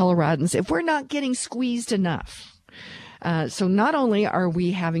everyday Coloradans if we're not getting squeezed enough. So not only are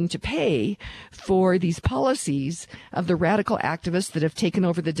we having to pay for these policies of the radical activists that have taken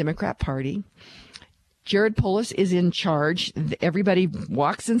over the Democrat Party, Jared Polis is in charge. Everybody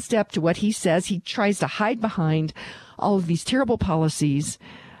walks in step to what he says. He tries to hide behind all of these terrible policies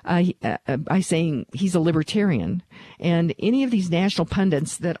by saying he's a libertarian. And any of these national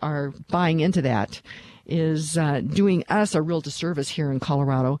pundits that are buying into that is doing us a real disservice here in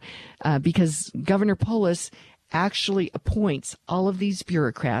Colorado because Governor Polis actually appoints all of these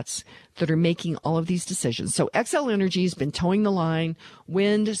bureaucrats that are making all of these decisions. So Xcel Energy has been towing the line,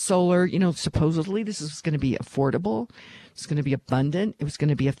 wind, solar, supposedly this is going to be affordable. It's going to be abundant. It was going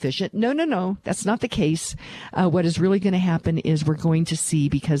to be efficient. No. That's not the case. What is really going to happen is we're going to see,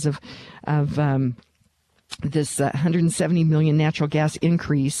 because of this 170 million natural gas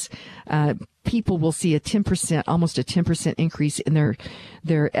increase, people will see almost a 10% increase in their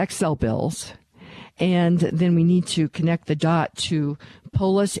Xcel bills. And then we need to connect the dot to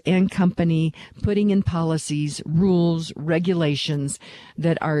Polis and company putting in policies, rules, regulations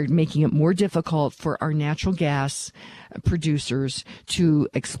that are making it more difficult for our natural gas producers to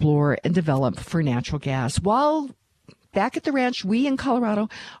explore and develop for natural gas. While back at the ranch, we in Colorado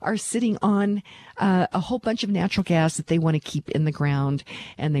are sitting on a whole bunch of natural gas that they want to keep in the ground,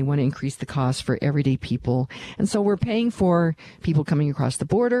 and they want to increase the cost for everyday people. And so we're paying for people coming across the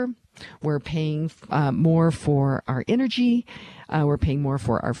border. We're paying more for our energy. We're paying more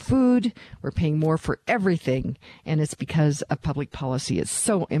for our food. We're paying more for everything. And it's because of public policy. It's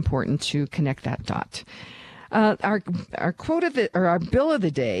so important to connect that dot. Our quote of our bill of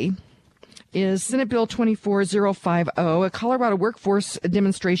the day is Senate Bill 24050, a Colorado Workforce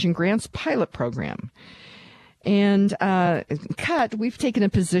Demonstration Grants Pilot Program. And we've taken a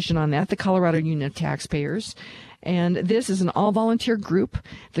position on that, the Colorado Union of Taxpayers. And this is an all-volunteer group.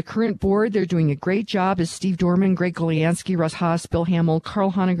 The current board, they're doing a great job, is Steve Dorman, Greg Goliansky, Russ Haas, Bill Hamill,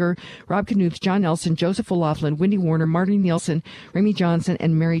 Carl Honegger, Rob Knuth, John Nelson, Joseph O'Loughlin, Wendy Warner, Martin Nielsen, Remy Johnson,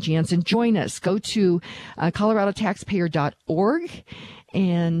 and Mary Jansen. Join us. Go to coloradotaxpayer.org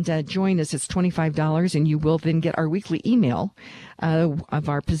and join us. It's $25, and you will then get our weekly email of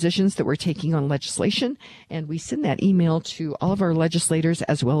our positions that we're taking on legislation. And we send that email to all of our legislators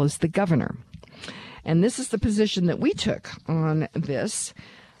as well as the governor. And this is the position that we took on this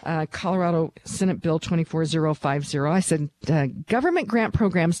Colorado Senate Bill 24050. I said, government grant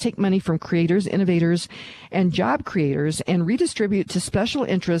programs take money from creators, innovators, and job creators and redistribute to special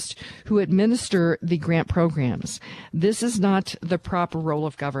interests who administer the grant programs. This is not the proper role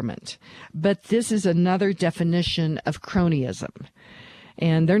of government, but this is another definition of cronyism.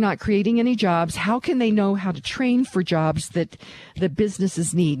 And they're not creating any jobs. How can they know how to train for jobs that the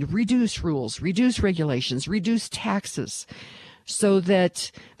businesses need? Reduce rules, reduce regulations, reduce taxes so that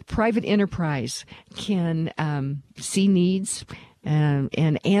private enterprise can see needs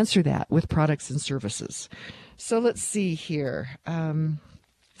and answer that with products and services. So let's see here.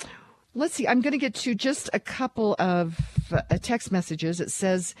 Let's see. I'm going to get to just a couple of text messages. It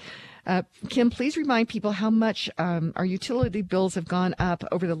says, Kim, please remind people how much our utility bills have gone up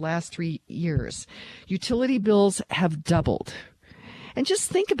over the last 3 years. Utility bills have doubled. And just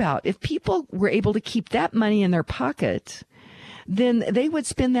think about if people were able to keep that money in their pocket, then they would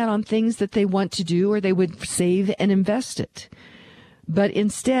spend that on things that they want to do, or they would save and invest it. But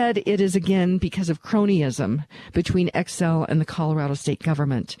instead, it is, again, because of cronyism between Xcel and the Colorado state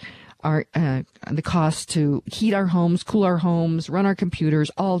government. The cost to heat our homes, cool our homes, run our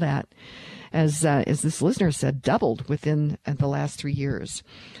computers, all that, as this listener said, doubled within the last 3 years.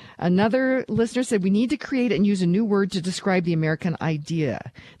 Another listener said, we need to create and use a new word to describe the American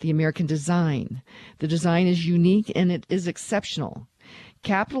idea, the American design. The design is unique and it is exceptional.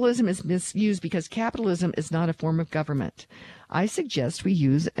 Capitalism is misused because capitalism is not a form of government. I suggest we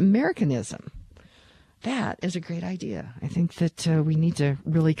use Americanism. That is a great idea. I think that we need to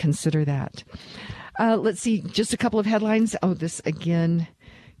really consider that. Let's see, just a couple of headlines. Oh, this again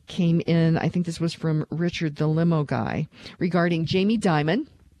came in. I think this was from Richard, the limo guy, regarding Jamie Dimon,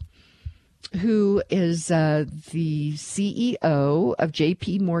 who is the CEO of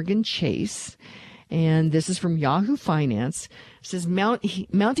J.P. Morgan Chase. And this is from Yahoo Finance. It says,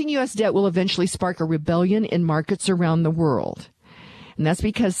 mounting U.S. debt will eventually spark a rebellion in markets around the world. And that's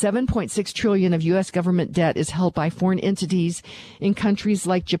because $7.6 trillion of U.S. government debt is held by foreign entities in countries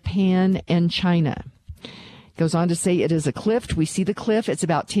like Japan and China. It goes on to say it is a cliff. We see the cliff. It's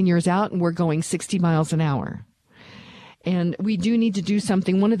about 10 years out, and we're going 60 miles an hour. And we do need to do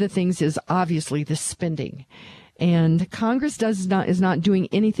something. One of the things is obviously the spending. And Congress is not doing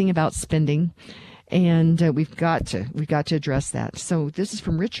anything about spending. And we've got to address that. So this is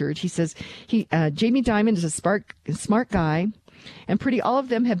from Richard. He says, Jamie Dimon is a smart guy. And all of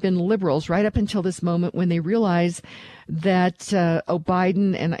them have been liberals right up until this moment when they realize that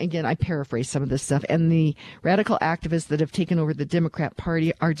Biden, and again, I paraphrase some of this stuff, and the radical activists that have taken over the Democrat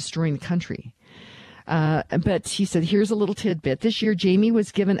Party are destroying the country. But he said, here's a little tidbit. This year, Jamie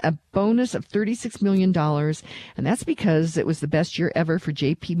was given a bonus of $36 million, and that's because it was the best year ever for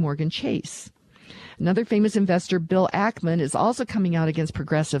J.P. Morgan Chase. Another famous investor, Bill Ackman, is also coming out against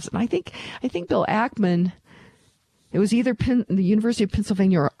progressives. And I think Bill Ackman, it was either the University of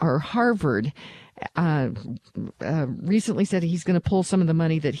Pennsylvania or Harvard, recently said he's going to pull some of the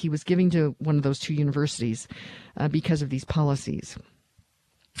money that he was giving to one of those two universities because of these policies.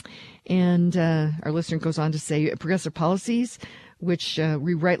 And our listener goes on to say, progressive policies, which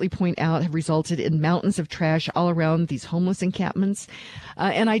we rightly point out, have resulted in mountains of trash all around these homeless encampments.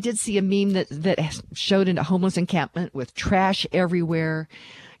 And I did see a meme that showed a homeless encampment with trash everywhere.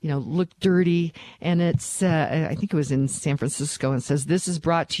 look dirty. And it's, I think it was in San Francisco, and says, this is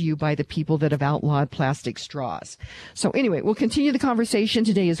brought to you by the people that have outlawed plastic straws. So anyway, we'll continue the conversation.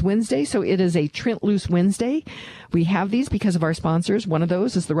 Today is Wednesday, so it is a Trent Loos Wednesday. We have these because of our sponsors. One of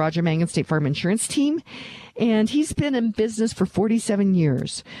those is the Roger Mangan State Farm Insurance Team. And he's been in business for 47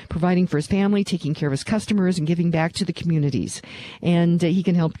 years, providing for his family, taking care of his customers, and giving back to the communities. And he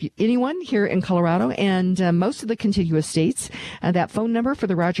can help anyone here in Colorado and most of the contiguous states. That phone number for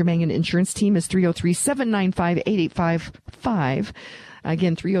the Roger Mangan Insurance Team is 303-795-8855.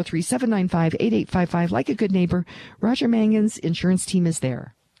 Again, 303-795-8855. Like a good neighbor, Roger Mangan's insurance team is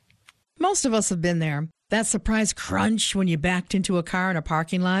there. Most of us have been there. That surprise crunch when you backed into a car in a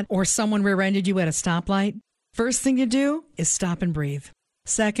parking lot or someone rear-ended you at a stoplight. First thing you do is stop and breathe.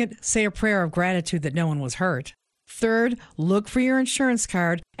 Second, say a prayer of gratitude that no one was hurt. Third, look for your insurance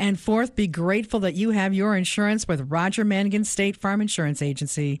card. And fourth, be grateful that you have your insurance with Roger Mangan State Farm Insurance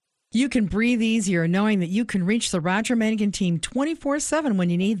Agency. You can breathe easier knowing that you can reach the Roger Mangan team 24/7 when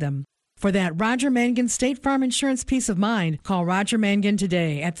you need them. For that Roger Mangan State Farm Insurance peace of mind, call Roger Mangan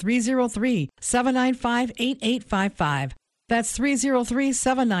today at 303-795-8855. That's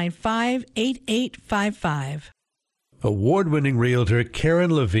 303-795-8855. Award-winning realtor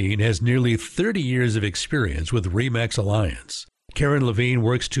Karen Levine has nearly 30 years of experience with RE/MAX Alliance. Karen Levine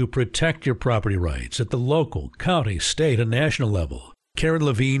works to protect your property rights at the local, county, state, and national level. Karen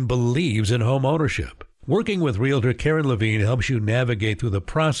Levine believes in home ownership. Working with realtor Karen Levine helps you navigate through the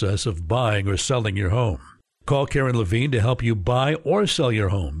process of buying or selling your home. Call Karen Levine to help you buy or sell your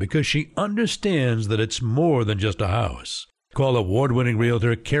home because she understands that it's more than just a house. Call award-winning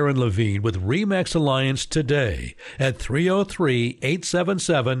realtor Karen Levine with RE/MAX Alliance today at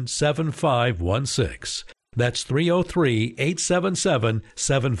 303-877-7516. That's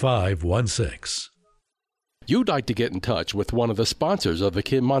 303-877-7516. You'd like to get in touch with one of the sponsors of The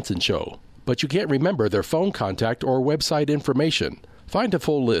Kim Monson Show, but you can't remember their phone contact or website information. Find a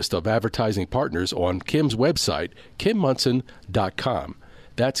full list of advertising partners on Kim's website, kimmonson.com.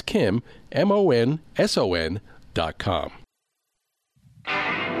 That's Kim, MONSON.com.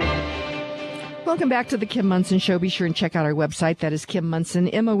 Welcome back to the Kim Monson Show. Be sure and check out our website. That is Kim Monson,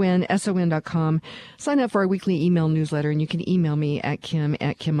 MONSON.com. Sign up for our weekly email newsletter, and you can email me at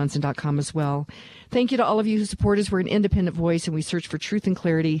kim@kimmonson.com as well. Thank you to all of you who support us. We're an independent voice, and we search for truth and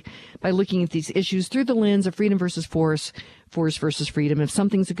clarity by looking at these issues through the lens of freedom versus force, force versus freedom. If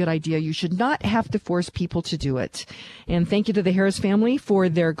something's a good idea, you should not have to force people to do it. And thank you to the Harris family for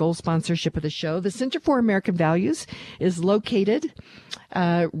their gold sponsorship of the show. The Center for American Values is located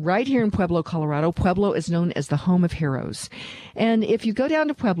right here in Pueblo, Colorado. Pueblo is known as the home of heroes. And if you go down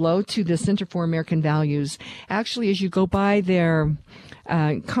to Pueblo to the Center for American Values, actually, as you go by their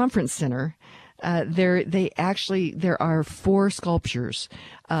conference center, there are 4 sculptures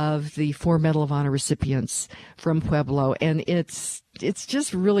of the 4 Medal of Honor recipients from Pueblo, and it's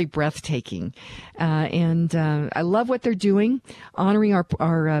just really breathtaking. And I love what they're doing, honoring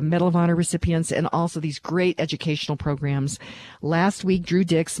our Medal of Honor recipients and also these great educational programs. Last week, Drew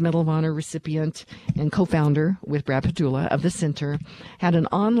Dix, Medal of Honor recipient and co-founder with Brad Padula of the center, had an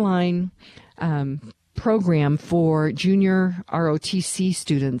online program for junior ROTC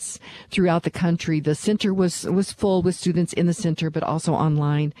students throughout the country. The center was full with students in the center, but also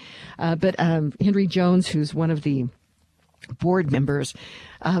online. But Henry Jones, who's one of the board members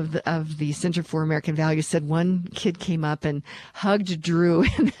of the Center for American Values, said one kid came up and hugged Drew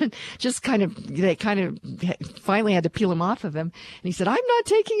and just they finally had to peel him off of him. And he said, "I'm not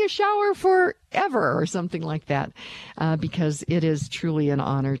taking a shower forever," or something like that, because it is truly an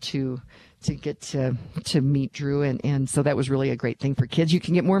honor to get to meet Drew. And so that was really a great thing for kids. You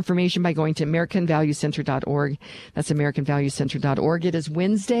can get more information by going to AmericanValueCenter.org. That's AmericanValueCenter.org. It is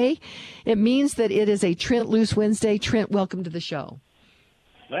Wednesday. It means that it is a Trent Loos Wednesday. Trent, welcome to the show.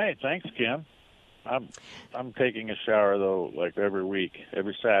 Hey, thanks, Kim. I'm taking a shower, though, like every week,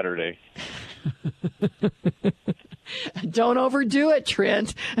 every Saturday. Don't overdo it,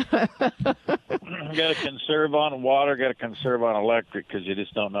 Trent. Got to conserve on water, got to conserve on electric, because you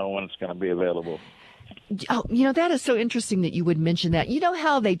just don't know when it's going to be available. Oh, that is so interesting that you would mention that. You know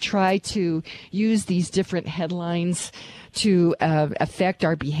how they try to use these different headlines to affect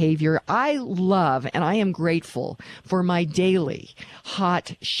our behavior? I love and I am grateful for my daily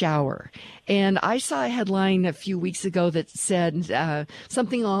hot shower. And I saw a headline a few weeks ago that said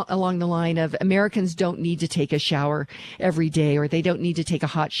something along the line of Americans don't need to take a shower every day, or they don't need to take a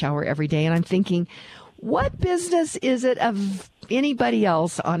hot shower every day. And I'm thinking, what business is it of anybody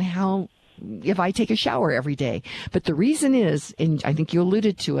else on how if I take a shower every day? But the reason is, and I think you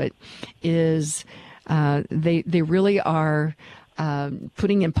alluded to it, is they really are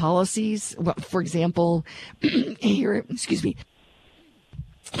putting in policies. Well, for example, here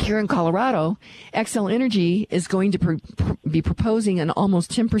in Colorado, Xcel Energy is going to be proposing an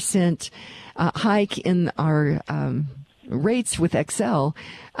almost 10% hike in our rates with Xcel.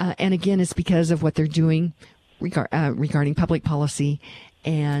 And again, it's because of what they're doing regarding public policy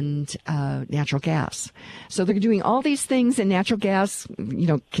and natural gas. So they're doing all these things, and natural gas,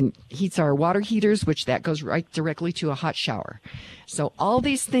 heats our water heaters, which that goes right directly to a hot shower. So all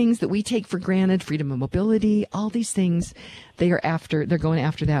these things that we take for granted, freedom of mobility, all these things, they're going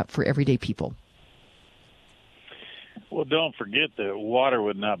after that for everyday people. Well, don't forget that water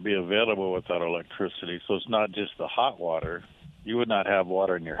would not be available without electricity. So it's not just the hot water. You would not have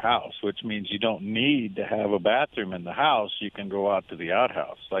water in your house, which means you don't need to have a bathroom in the house. You can go out to the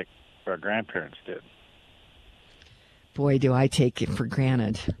outhouse like our grandparents did. Boy, do I take it for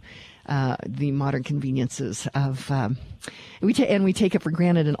granted, the modern conveniences of we take it for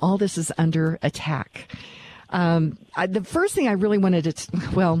granted, and all this is under attack. The first thing I really wanted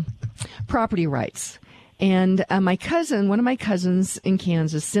to, property rights. And one of my cousins in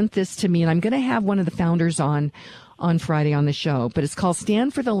Kansas sent this to me, and I'm going to have one of the founders on Friday on the show, but it's called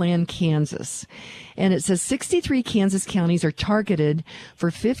Stand for the Land Kansas. And it says 63 Kansas counties are targeted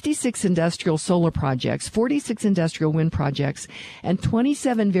for 56 industrial solar projects, 46 industrial wind projects, and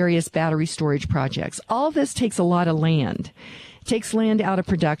 27 various battery storage projects. All this takes a lot of land. It takes land out of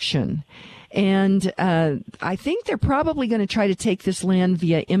production. And I think they're probably going to try to take this land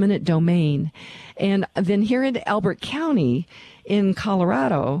via eminent domain. And then here in Elbert County in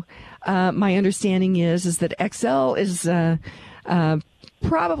Colorado, my understanding is that Xcel is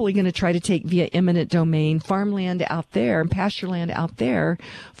probably going to try to take via eminent domain farmland out there and pasture land out there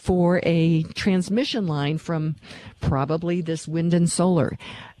for a transmission line from probably this wind and solar.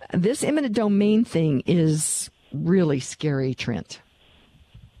 This eminent domain thing is really scary, Trent.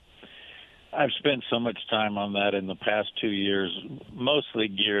 I've spent so much time on that in the past 2 years, mostly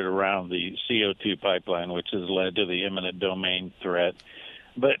geared around the CO2 pipeline, which has led to the eminent domain threat.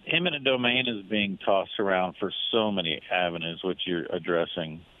 But eminent domain is being tossed around for so many avenues, which you're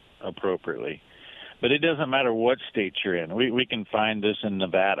addressing appropriately. But it doesn't matter what state you're in. We can find this in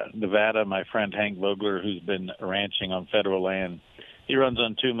Nevada. Nevada, my friend Hank Vogler, who's been ranching on federal land, he runs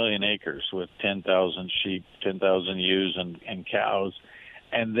on 2 million acres with 10,000 sheep, 10,000 ewes and cows.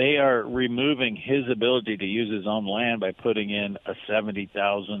 And they are removing his ability to use his own land by putting in a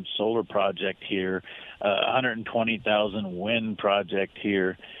 70,000 solar project here, 120,000 wind project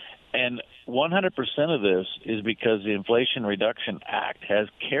here. And 100% of this is because the Inflation Reduction Act has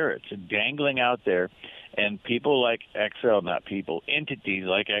carrots dangling out there, and people like Xcel, not people, entities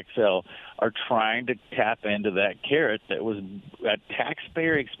like Xcel are trying to tap into that carrot that was at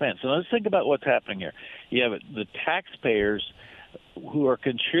taxpayer expense. So let's think about what's happening here. You have the taxpayers who are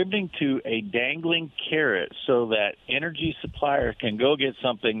contributing to a dangling carrot so that energy suppliers can go get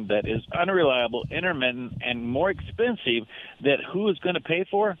something that is unreliable, intermittent, and more expensive, that who is going to pay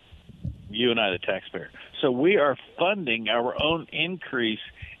for? You and I, the taxpayer. So we are funding our own increase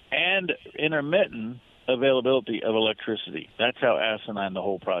and intermittent availability of electricity. That's how asinine the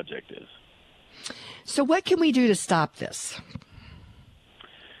whole project is. So what can we do to stop this?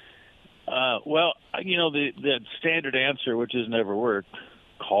 The standard answer, which has never worked,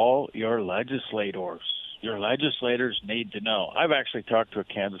 call your legislators. Your legislators need to know. I've actually talked to a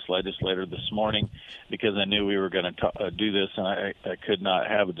Kansas legislator this morning because I knew we were going to do this, and I could not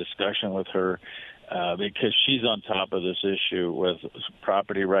have a discussion with her because she's on top of this issue with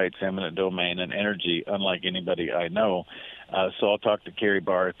property rights, eminent domain, and energy, unlike anybody I know. So I'll talk to Carrie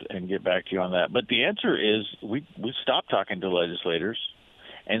Barth and get back to you on that. But the answer is we stop talking to legislators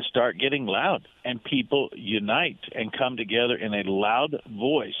and start getting loud, and people unite and come together in a loud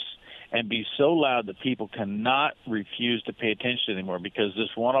voice and be so loud that people cannot refuse to pay attention anymore, because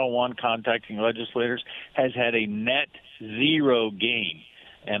this one-on-one contacting legislators has had a net zero gain.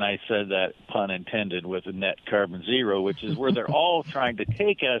 And I said that, pun intended, with a net carbon zero, which is where they're all trying to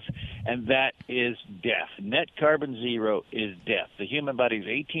take us, and that is death. Net carbon zero is death. The human body is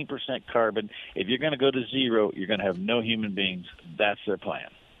 18% carbon. If you're going to go to zero, you're going to have no human beings. That's their plan.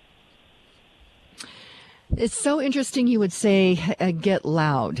 It's so interesting you would say get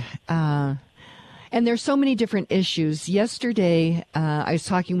loud. And there's so many different issues. Yesterday, I was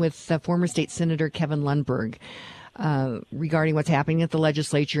talking with former state senator Kevin Lundberg regarding what's happening at the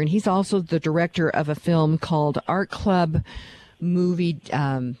legislature. And he's also the director of a film called Art Club Movie.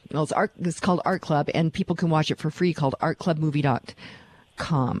 It's called Art Club, and people can watch it for free, called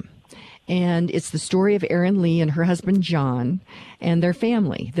artclubmovie.com. And it's the story of Erin Lee and her husband, John, and their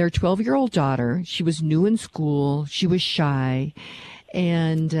family. Their 12-year-old daughter, she was new in school. She was shy.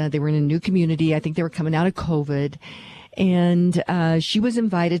 And they were in a new community. I think they were coming out of COVID. And she was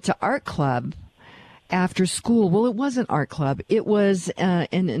invited to art club after school. Well, it wasn't art club. It was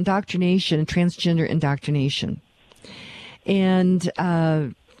an indoctrination, transgender indoctrination. And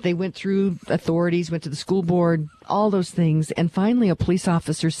they went through authorities, went to the school board, all those things. And finally, a police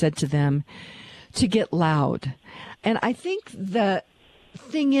officer said to them to get loud. And I think the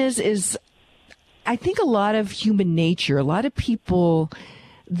thing is I think a lot of human nature, a lot of people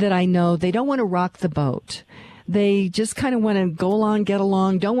that I know, they don't want to rock the boat. They just kind of want to go along, get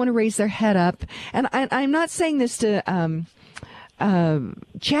along, don't want to raise their head up. And I'm not saying this to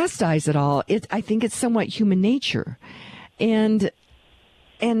chastise at all. I think it's somewhat human nature. And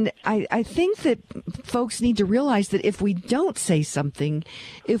I think that folks need to realize that if we don't say something,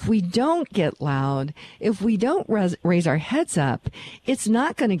 if we don't get loud, if we don't raise our heads up, it's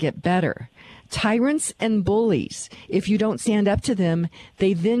not going to get better. Tyrants and bullies, if you don't stand up to them,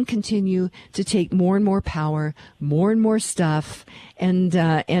 they then continue to take more and more power, more and more stuff. And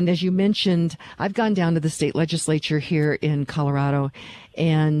as you mentioned, I've gone down to the state legislature here in Colorado,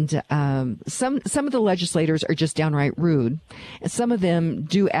 and some of the legislators are just downright rude. And some of them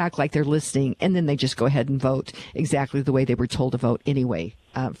do act like they're listening, and then they just go ahead and vote exactly the way they were told to vote anyway,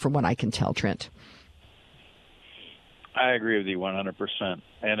 from what I can tell, Trent. I agree with you 100%.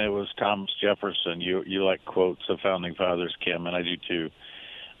 And it was Thomas Jefferson. You like quotes of founding fathers, Kim, and I do too.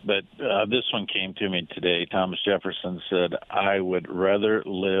 But this one came to me today. Thomas Jefferson said, "I would rather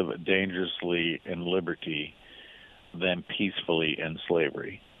live dangerously in liberty than peacefully in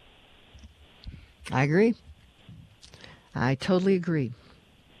slavery." I agree. I totally agree.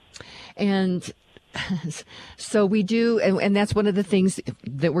 And so we do, and that's one of the things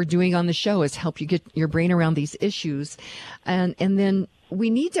that we're doing on the show is help you get your brain around these issues. And then we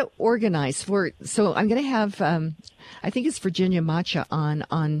need to organize so I'm going to have, I think it's Virginia Macha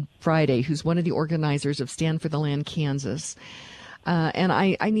on Friday, who's one of the organizers of Stand for the Land, Kansas. And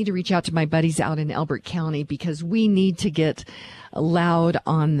I need to reach out to my buddies out in Elbert County because we need to get loud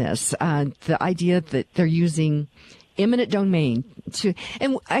on this. The idea that they're using eminent domain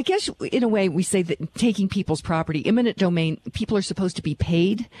and I guess in a way we say that taking people's property, eminent domain, people are supposed to be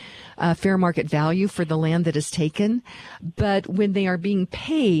paid fair market value for the land that is taken. But when they are being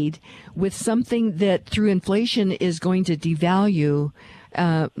paid with something that through inflation is going to devalue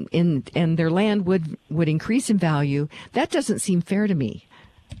and their land would increase in value, that doesn't seem fair to me.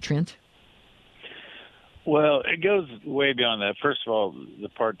 Trent? Well, it goes way beyond that. First of all, the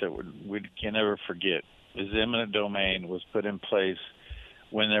part that we can never forget is eminent domain was put in place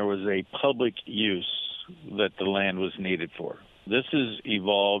when there was a public use that the land was needed for. This has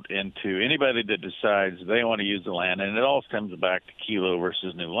evolved into anybody that decides they want to use the land, and it all stems back to Kelo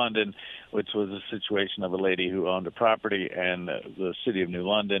versus New London, which was a situation of a lady who owned a property, and the city of New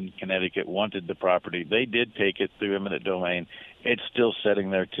London, Connecticut, wanted the property. They did take it through eminent domain. It's still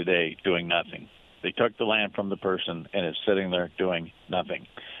sitting there today doing nothing. They took the land from the person, and it's sitting there doing nothing.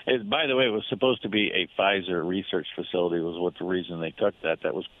 By the way, it was supposed to be a Pfizer research facility was what the reason they took that.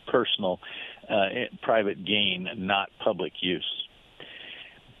 That was personal, private gain, not public use.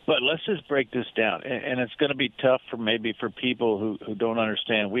 But let's just break this down. And it's going to be tough for people who don't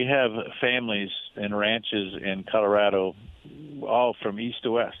understand. We have families and ranches in Colorado, all from east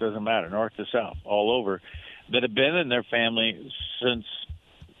to west, doesn't matter, north to south, all over, that have been in their family since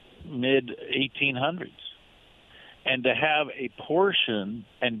mid-1800s. And to have a portion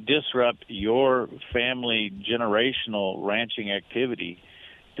and disrupt your family generational ranching activity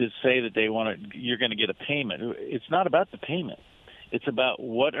to say that you're going to get a payment. It's not about the payment. It's about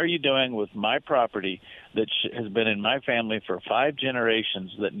what are you doing with my property that has been in my family for 5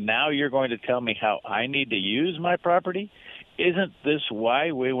 generations that now you're going to tell me how I need to use my property? Isn't this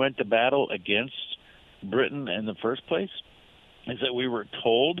why we went to battle against Britain in the first place? Is that we were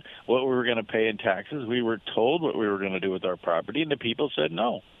told what we were going to pay in taxes. We were told what we were going to do with our property, and the people said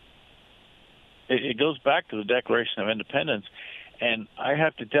no. It goes back to the Declaration of Independence, and I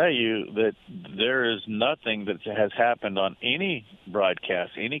have to tell you that there is nothing that has happened on any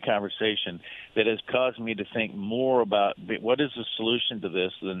broadcast, any conversation, that has caused me to think more about what is the solution to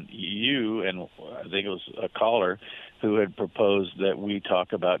this than you, and I think it was a caller who had proposed that we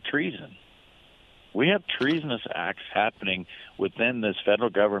talk about treason. We have treasonous acts happening within this federal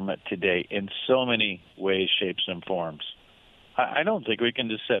government today in so many ways, shapes, and forms. I don't think we can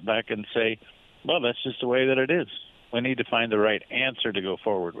just sit back and say, well, that's just the way that it is. We need to find the right answer to go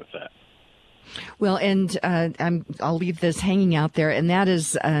forward with that. Well, and I'll leave this hanging out there, and that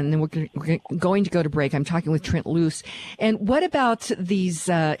is, and then we're going to go to break. I'm talking with Trent Loos. And what about these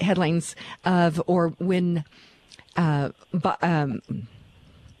headlines of, or when Obama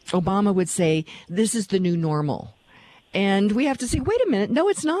would say, this is the new normal? And we have to say, wait a minute, no,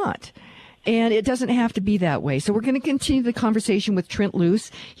 it's not. And it doesn't have to be that way. So we're going to continue the conversation with Trent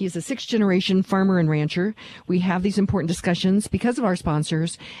Loos. He's a sixth-generation farmer and rancher. We have these important discussions because of our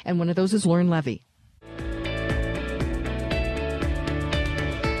sponsors, and one of those is Lauren Levy.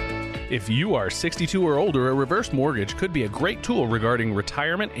 If you are 62 or older, a reverse mortgage could be a great tool regarding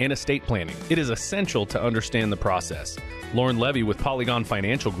retirement and estate planning. It is essential to understand the process. Lauren Levy with Polygon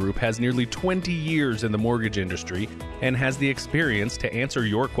Financial Group has nearly 20 years in the mortgage industry and has the experience to answer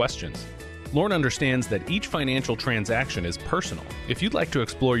your questions. Lauren understands that each financial transaction is personal. If you'd like to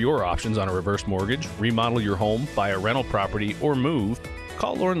explore your options on a reverse mortgage, remodel your home, buy a rental property, or move,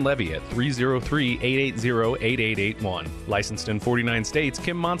 call Lauren Levy at 303-880-8881. Licensed in 49 states,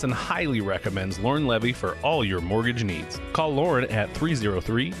 Kim Monson highly recommends Lauren Levy for all your mortgage needs. Call Lauren at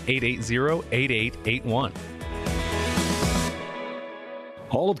 303-880-8881.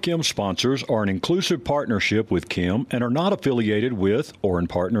 All of Kim's sponsors are an inclusive partnership with Kim and are not affiliated with or in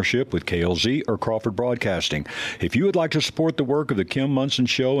partnership with KLZ or Crawford Broadcasting. If you would like to support the work of the Kim Monson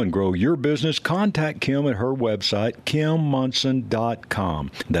Show and grow your business, contact Kim at her website,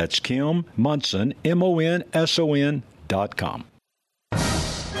 kimmonson.com. That's Kim Monson, MONSON.com.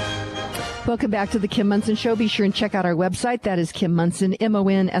 Welcome back to the Kim Monson Show. Be sure and check out our website. That is Kim Monson,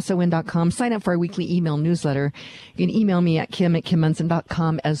 MONSON.com. Sign up for our weekly email newsletter. You can email me at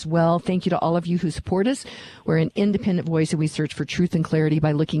kim@kimmonson.com as well. Thank you to all of you who support us. We're an independent voice, and we search for truth and clarity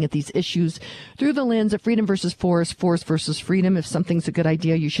by looking at these issues through the lens of freedom versus force, force versus freedom. If something's a good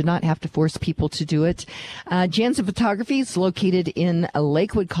idea, you should not have to force people to do it. Jansen Photography is located in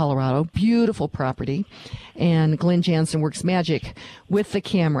Lakewood, Colorado. Beautiful property. And Glenn Jansen works magic with the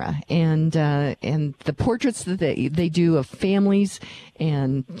camera, and the portraits that they do of families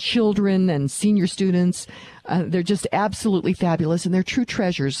and children and senior students, they're just absolutely fabulous, and they're true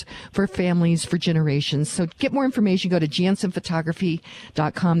treasures for families for generations. So to get more information, go to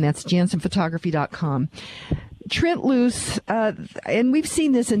jansenphotography.com. That's jansenphotography.com. Trent Loos, and we've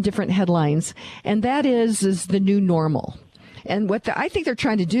seen this in different headlines, and that is the new normal. And what I think they're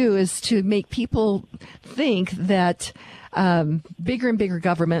trying to do is to make people think that bigger and bigger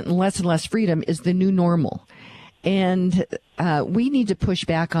government and less freedom is the new normal. And we need to push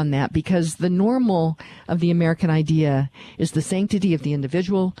back on that, because the normal of the American idea is the sanctity of the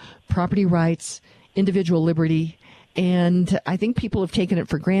individual, property rights, individual liberty. And I think people have taken it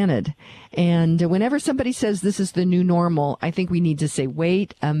for granted. And whenever somebody says this is the new normal, I think we need to say,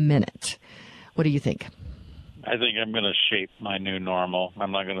 wait a minute. What do you think? I think I'm going to shape my new normal.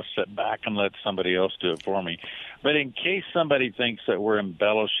 I'm not going to sit back and let somebody else do it for me. But in case somebody thinks that we're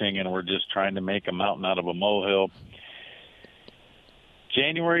embellishing and we're just trying to make a mountain out of a molehill,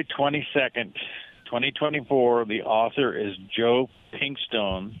 January 22nd, 2024, the author is Joe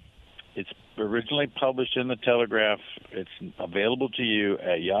Pinkstone. It's originally published in the Telegraph. It's available to you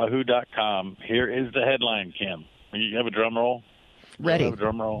at yahoo.com. Here is the headline, Kim. You have a drum roll? Ready. Have a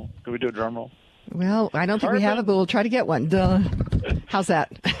drum roll? Can we do a drum roll? Well, I don't think we have it, but we'll try to get one. Duh. How's that?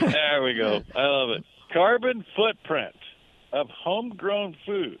 There we go. I love it. Carbon footprint of homegrown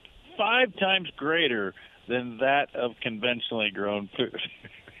food, 5 times greater than that of conventionally grown food.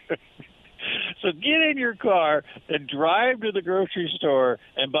 So get in your car and drive to the grocery store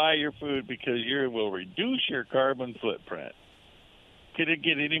and buy your food, because you will reduce your carbon footprint. Can it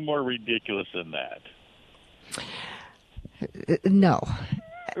get any more ridiculous than that? No.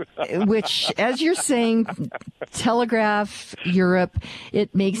 Which, as you're saying, Telegraph, Europe,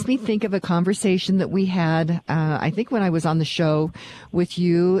 it makes me think of a conversation that we had, I think when I was on the show with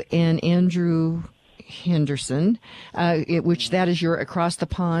you and Andrew Henderson, which that is your Across the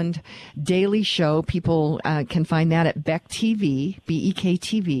Pond daily show. People can find that at Beck TV, BEK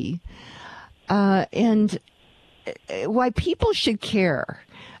TV. And why people should care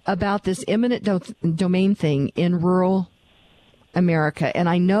about this eminent domain thing in rural America. And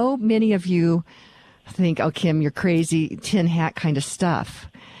I know many of you think, oh, Kim, you're crazy, tin hat kind of stuff.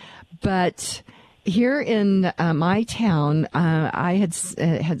 But here in my town, I had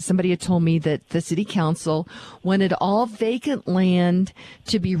somebody had told me that the city council wanted all vacant land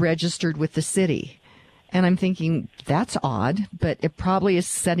to be registered with the city. And I'm thinking, that's odd, but it probably is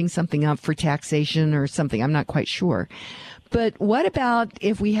setting something up for taxation or something. I'm not quite sure. But what about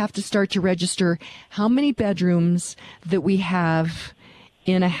if we have to start to register how many bedrooms that we have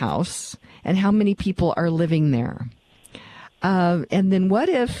in a house and how many people are living there? And then what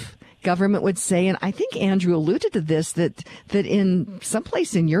if government would say, and I think Andrew alluded to this, that in some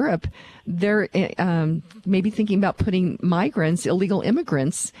place in Europe, they're maybe thinking about putting migrants, illegal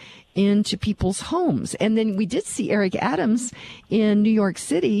immigrants, into people's homes. And then we did see Eric Adams in New York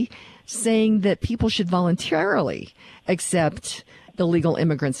City saying that people should voluntarily accept illegal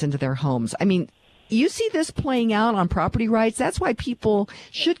immigrants into their homes. I mean, you see this playing out on property rights. That's why people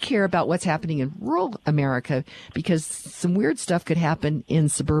should care about what's happening in rural America, because some weird stuff could happen in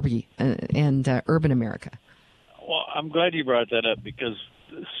suburbia and urban America. Well, I'm glad you brought that up, because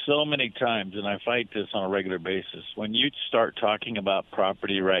so many times, and I fight this on a regular basis, when you start talking about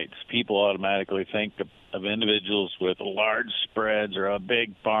property rights, people automatically think of individuals with large spreads or a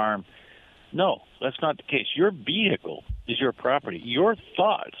big farm. No, that's not the case. Your vehicle is your property. Your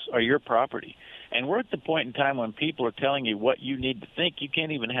thoughts are your property. And we're at the point in time when people are telling you what you need to think. You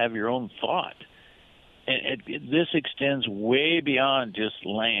can't even have your own thought. And this extends way beyond just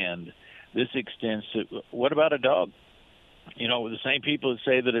land. This extends to, what about a dog? You know, the same people that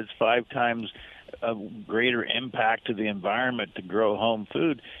say that it's 5 times a greater impact to the environment to grow home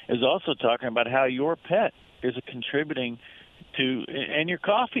food is also talking about how your pet is contributing to, and your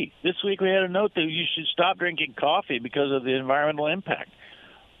coffee. This week we had a note that you should stop drinking coffee because of the environmental impact.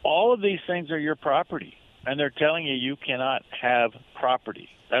 All of these things are your property, and they're telling you you cannot have property.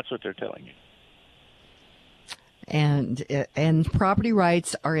 That's what they're telling you. And property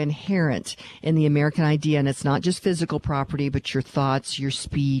rights are inherent in the American idea, and it's not just physical property, but your thoughts, your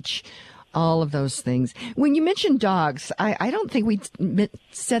speech, all of those things. When you mentioned dogs, I don't think we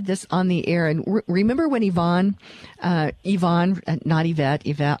said this on the air. And remember when Yvonne, not Yvette,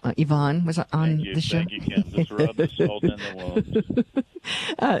 Yvonne was on the show? Thank you, Kim. Just rub the salt in the wound.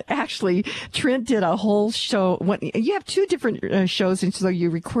 Actually, Trent did a whole show. You have 2 different shows, and so you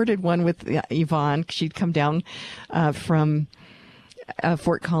recorded one with Yvonne. She'd come down from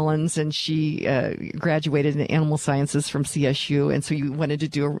Fort Collins, and she graduated in animal sciences from CSU, and so you wanted to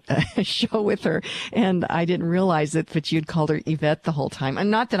do a show with her, and I didn't realize it, but you'd called her Yvette the whole time.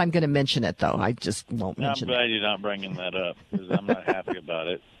 And not that I'm going to mention it, though. I just won't mention it. I'm glad you're not bringing that up, because I'm not happy about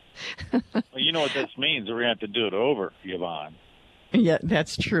it. Well, you know what this means? We're going to have to do it over, Yvonne. Yeah,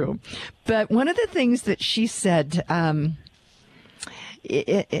 that's true. But one of the things that she said, now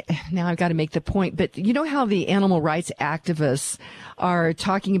I've got to make the point, but you know how the animal rights activists are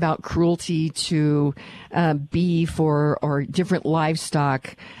talking about cruelty to beef or different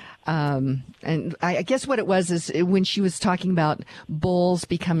livestock. And I guess what it was is when she was talking about bulls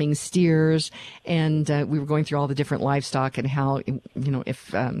becoming steers, and we were going through all the different livestock and how,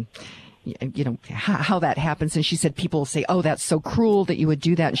 if how that happens. And she said people will say, oh, that's so cruel that you would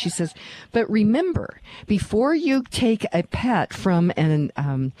do that. And she says, but remember, before you take a pet from an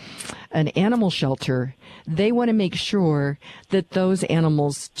animal shelter, they want to make sure that those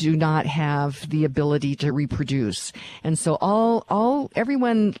animals do not have the ability to reproduce. And so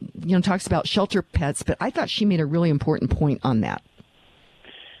everyone, talks about shelter pets, but I thought she made a really important point on that.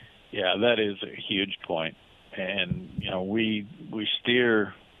 Yeah, that is a huge point. And, we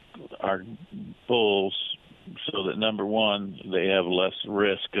steer our bulls so that, number one, they have less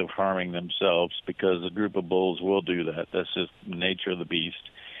risk of harming themselves, because a group of bulls will do that. That's just the nature of the beast.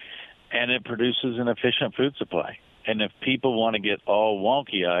 And it produces an efficient food supply. And if people want to get all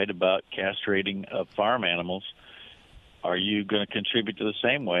wonky-eyed about castrating of farm animals, are you going to contribute to the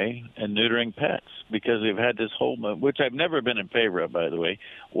same way in neutering pets? Because we've had this whole, which I've never been in favor of, by the way.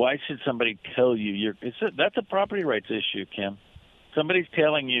 Why should somebody tell you that's a property rights issue, Kim. Somebody's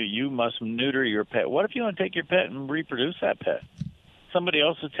telling you must neuter your pet. What if you want to take your pet and reproduce that pet? Somebody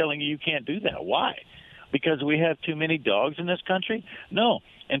else is telling you can't do that. Why? Because we have too many dogs in this country? No.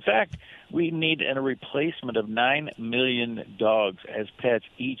 In fact, we need a replacement of 9 million dogs as pets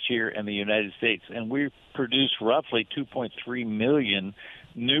each year in the United States, and we produce roughly 2.3 million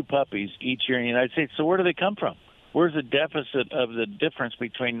new puppies each year in the United States. So where do they come from? Where's the deficit of the difference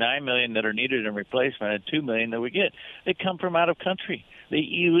between 9 million that are needed in replacement and 2 million that we get? They come from out of country. They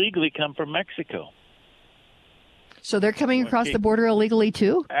illegally come from Mexico. So they're coming across the border illegally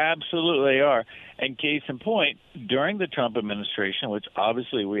too? Absolutely they are. And case in point, during the Trump administration, which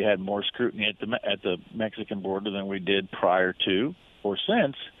obviously we had more scrutiny at the Mexican border than we did prior to or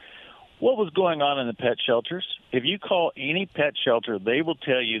since, what was going on in the pet shelters? If you call any pet shelter, they will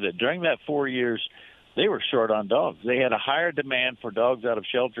tell you that during that 4 years, they were short on dogs. They had a higher demand for dogs out of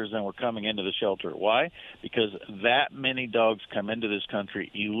shelters than were coming into the shelter. Why? Because that many dogs come into this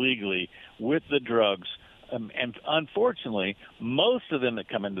country illegally with the drugs. And unfortunately, most of them that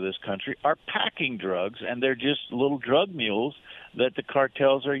come into this country are packing drugs, and they're just little drug mules that the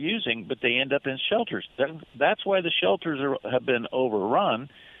cartels are using, but they end up in shelters. That's why the shelters have been overrun,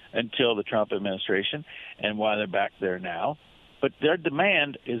 until the Trump administration and why they're back there now. But their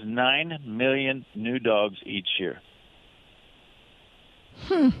demand is 9 million new dogs each year.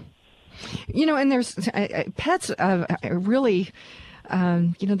 And there's pets really,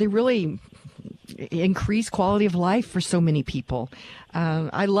 they really increase quality of life for so many people.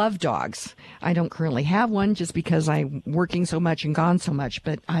 I love dogs. I don't currently have one just because I'm working so much and gone so much,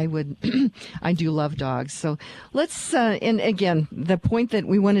 but I do love dogs. So let's, and again, the point that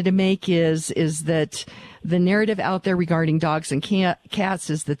we wanted to make is that the narrative out there regarding dogs and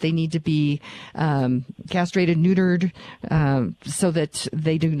cats is that they need to be castrated, neutered, so that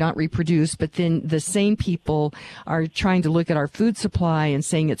they do not reproduce. But then the same people are trying to look at our food supply and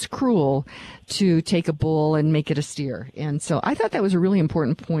saying it's cruel to take a bull and make it a steer. And so I thought that was a really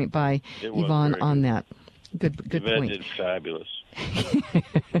important point by Yvonne on that. Good point. It's fabulous.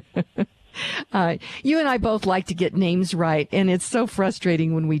 You and I both like to get names right, and it's so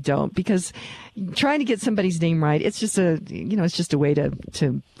frustrating when we don't, because trying to get somebody's name right, it's just a way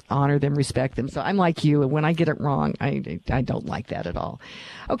to honor them, respect them. So I'm like you, and when I get it wrong, I don't like that at all.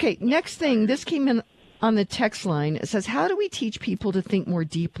 Okay, next thing, this came in on the text line. It says, how do we teach people to think more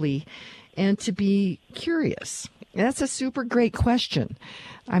deeply and to be curious? That's a super great question.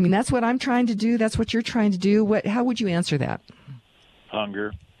 I mean, that's what I'm trying to do. That's what you're trying to do. How would you answer that?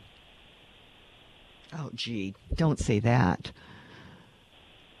 Hunger. Oh, gee, don't say that.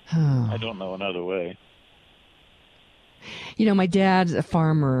 I don't know another way. My dad's a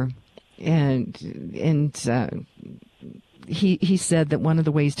farmer, and he said that one of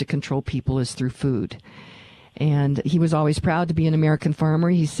the ways to control people is through food. And he was always proud to be an American farmer.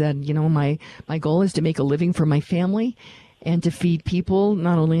 He said, my goal is to make a living for my family and to feed people,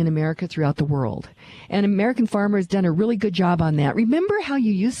 not only in America, throughout the world. And American Farmer has done a really good job on that. Remember how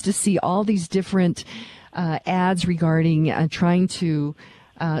you used to see all these different ads regarding trying to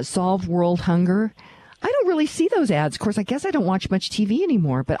solve world hunger? I don't really see those ads. Of course, I guess I don't watch much TV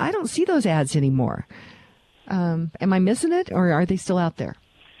anymore, but I don't see those ads anymore. Am I missing it, or are they still out there?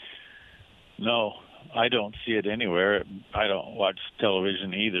 No, I don't see it anywhere. I don't watch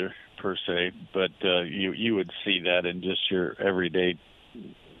television either, per se, but you would see that in just your everyday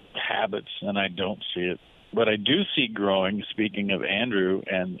habits, and I don't see it. What I do see growing, speaking of Andrew,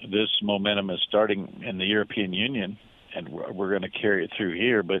 and this momentum is starting in the European Union, and we're going to carry it through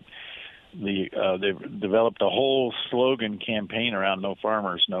here, but they've developed a whole slogan campaign around no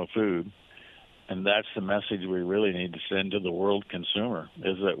farmers, no food. And that's the message we really need to send to the world consumer,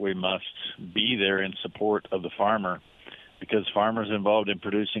 is that we must be there in support of the farmer, because farmers are involved in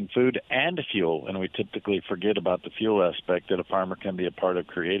producing food and fuel, and we typically forget about the fuel aspect that a farmer can be a part of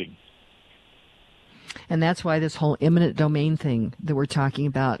creating. And that's why this whole eminent domain thing that we're talking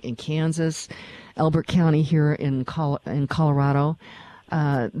about in Kansas, Elbert County here in Colorado,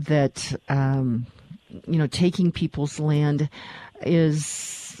 taking people's land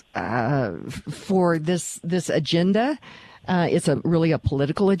is for this agenda. It's really a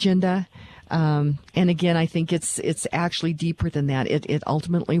political agenda. And again, I think it's actually deeper than that. It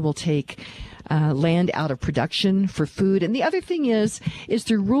ultimately will take land out of production for food. And the other thing is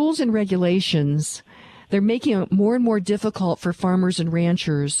through rules and regulations, they're making it more and more difficult for farmers and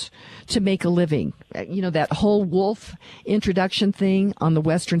ranchers to make a living. That whole wolf introduction thing on the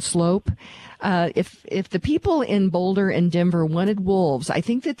Western Slope. If the people in Boulder and Denver wanted wolves, I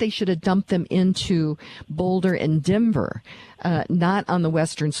think that they should have dumped them into Boulder and Denver, not on the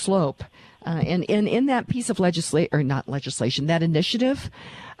Western Slope. And in that piece of that initiative,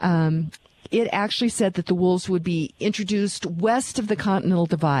 it actually said that the wolves would be introduced west of the Continental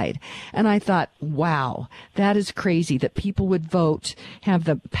Divide. And I thought, wow, that is crazy that people would have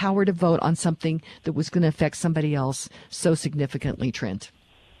the power to vote on something that was going to affect somebody else so significantly, Trent.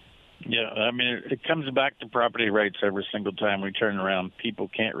 Yeah, I mean, it comes back to property rights every single time we turn around. People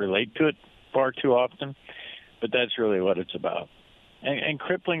can't relate to it far too often, but that's really what it's about. And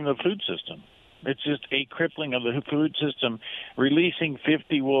crippling the food system. It's just a crippling of the food system. Releasing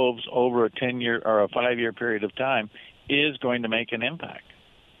 50 wolves over a 10-year or a 5-year period of time is going to make an impact.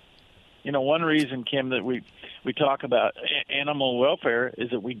 One reason, Kim, that we talk about animal welfare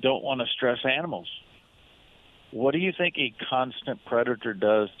is that we don't want to stress animals. What do you think a constant predator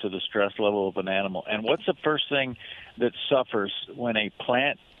does to the stress level of an animal? And what's the first thing that suffers when a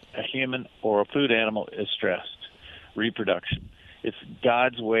plant, a human, or a food animal is stressed? Reproduction. It's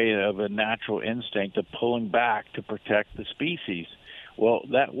God's way of a natural instinct of pulling back to protect the species. Well,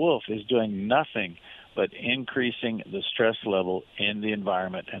 that wolf is doing nothing but increasing the stress level in the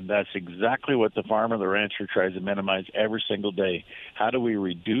environment, and that's exactly what the farmer, the rancher, tries to minimize every single day. How do we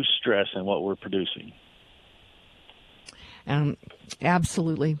reduce stress in what we're producing?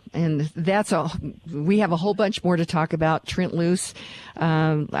 Absolutely. And we have a whole bunch more to talk about. Trent Loos.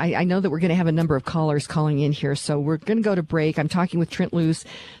 I know that we're going to have a number of callers calling in here, so we're going to go to break. I'm talking with Trent Loos,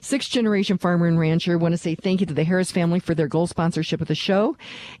 6th-generation farmer and rancher. Want to say thank you to the Harris family for their gold sponsorship of the show.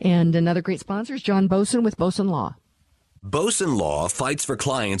 And another great sponsor is John Boson with Boson Law. Boson Law fights for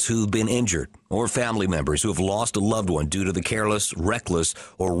clients who've been injured or family members who have lost a loved one due to the careless, reckless,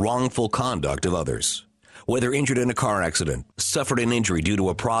 or wrongful conduct of others. Whether injured in a car accident, suffered an injury due to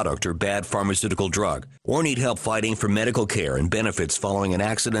a product or bad pharmaceutical drug, or need help fighting for medical care and benefits following an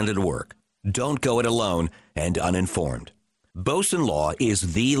accident at work, don't go it alone and uninformed. Boson Law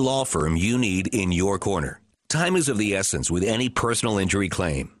is the law firm you need in your corner. Time is of the essence with any personal injury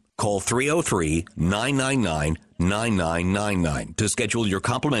claim. Call 303-999-9999 to schedule your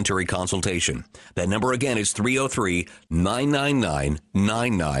complimentary consultation. That number again is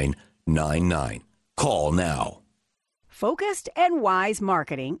 303-999-9999. Call now. Focused and wise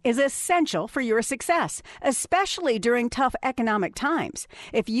marketing is essential for your success, especially during tough economic times.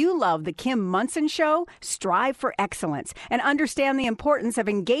 If you love the Kim Monson Show, strive for excellence and understand the importance of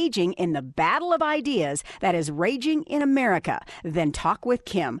engaging in the battle of ideas that is raging in America, then talk with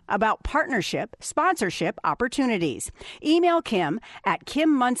Kim about partnership, sponsorship opportunities. Email Kim at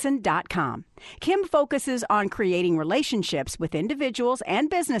kimmunson.com. Kim focuses on creating relationships with individuals and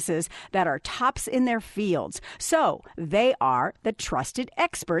businesses that are tops in their fields. So they are the trusted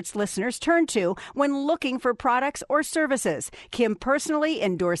experts listeners turn to when looking for products or services. Kim personally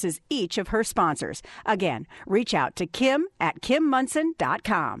endorses each of her sponsors. Again, reach out to Kim at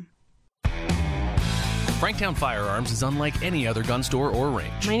kimmunson.com. Franktown Firearms is unlike any other gun store or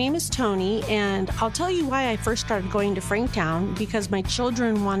range. My name is Tony, and I'll tell you why I first started going to Franktown, because my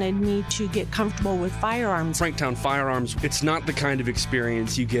children wanted me to get comfortable with firearms. Franktown Firearms, it's not the kind of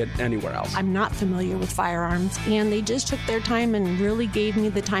experience you get anywhere else. I'm not familiar with firearms, and they just took their time and really gave me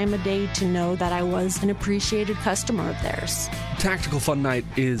the time of day to know that I was an appreciated customer of theirs. Tactical Fun Night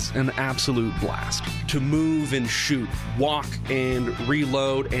is an absolute blast. To move and shoot, walk and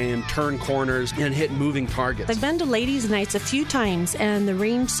reload and turn corners and hit moving targets. I've been to ladies' nights a few times, and the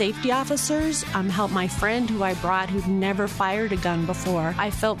range safety officers helped my friend who I brought who'd never fired a gun before.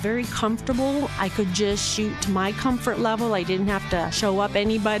 I felt very comfortable. I could just shoot to my comfort level. I didn't have to show up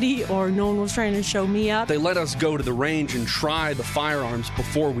anybody, or no one was trying to show me up. They let us go to the range and try the firearms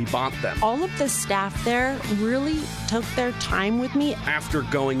before we bought them. All of the staff there really took their time with me. After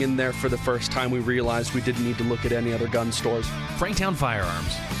going in there for the first time, we realized we didn't need to look at any other gun stores. Franktown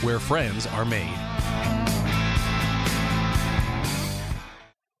Firearms, where friends are made.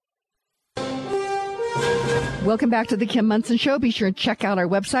 Welcome back to the Kim Monson Show. Be sure and check out our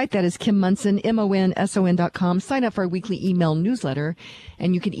website. That is Kim Monson, MONSON.com. Sign up for our weekly email newsletter,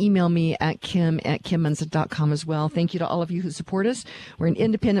 and you can email me at kim@kimmonson.com as well. Thank you to all of you who support us. We're an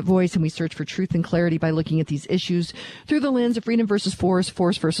independent voice, and we search for truth and clarity by looking at these issues through the lens of freedom versus force,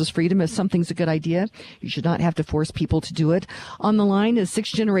 force versus freedom. If something's a good idea, you should not have to force people to do it. On the line is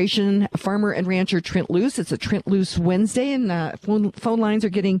 6th-generation farmer and rancher Trent Loos. It's a Trent Loos Wednesday, and phone lines are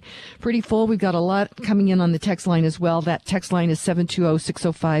getting pretty full. We've got a lot coming in on the text line as well. That text line is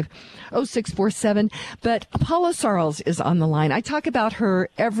 720-605-0647. But Paula Sarlls is on the line. I talk about her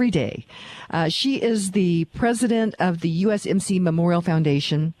every day. She is the president of the USMC Memorial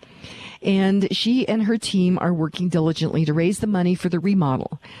Foundation, and she and her team are working diligently to raise the money for the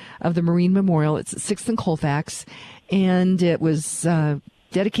remodel of the Marine Memorial. It's at 6th and Colfax, and it was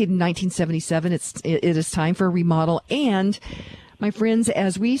dedicated in 1977. It is time for a remodel. And my friends,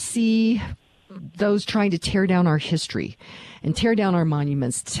 as we see those trying to tear down our history and tear down our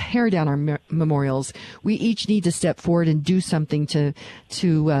monuments, tear down our memorials, we each need to step forward and do something to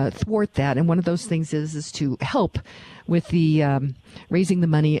thwart that. And one of those things is to help with the raising the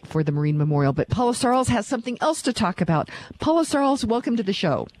money for the Marine Memorial. But Paula Sarlls has something else to talk about. Paula Sarlls, welcome to the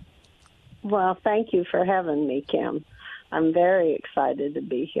show. Well, thank you for having me, Kim. I'm very excited to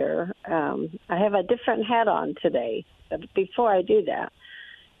be here. I have a different hat on today. But before I do that,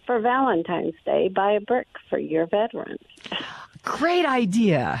 for Valentine's Day, buy a brick for your veterans. Great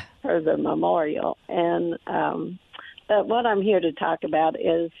idea. For the memorial. And but what I'm here to talk about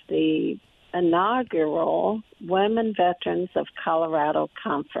is the inaugural Women Veterans of Colorado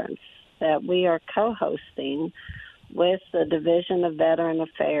Conference that we are co-hosting with the Division of Veteran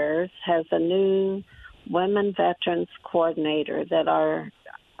Affairs. Has a new Women Veterans Coordinator that our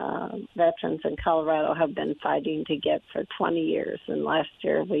veterans in Colorado have been fighting to get for 20 years. And last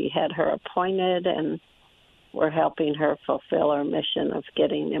year we had her appointed, and we're helping her fulfill her mission of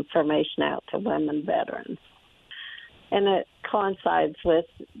getting information out to women veterans. And it coincides with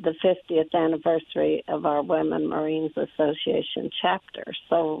the 50th anniversary of our Women Marines Association chapter.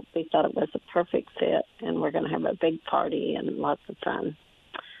 So we thought it was a perfect fit, and we're going to have a big party and lots of fun.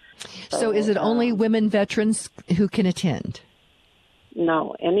 So is it only women veterans who can attend?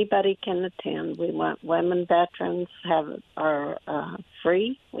 No, anybody can attend. We want women veterans are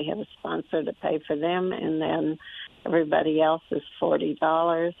free. We have a sponsor to pay for them, and then everybody else is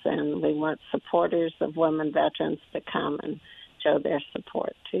 $40. And we want supporters of women veterans to come and show their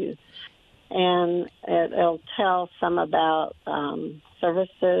support too. And it'll tell some about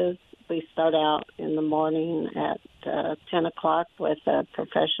services. We start out in the morning at 10 o'clock with a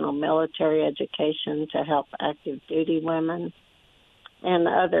professional military education to help active duty women and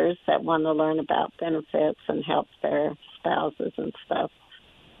others that want to learn about benefits and help their spouses and stuff,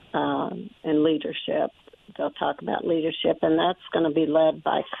 and leadership. They'll talk about leadership, and that's going to be led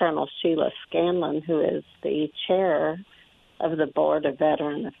by Colonel Sheila Scanlon, who is the chair of the Board of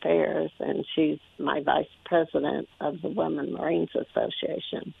Veteran Affairs, and she's my vice president of the Women Marines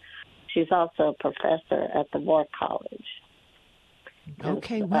Association. She's also a professor at the War College.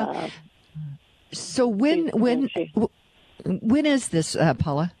 Okay, well, so when is this,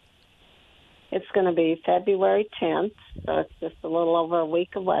 Paula? It's going to be February 10th, so it's just a little over a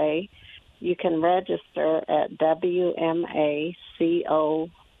week away. You can register at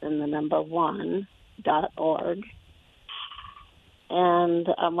WMACO1.org. And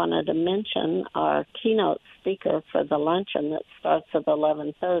I wanted to mention our keynote speaker for the luncheon that starts at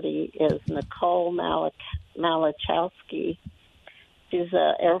 11:30 is Nicole Malachowski. She's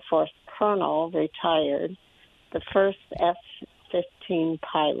an Air Force colonel, retired, the first F-15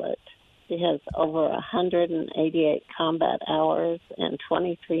 pilot. She has over 188 combat hours and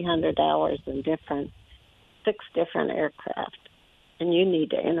 2,300 hours in 6 different aircraft. And you need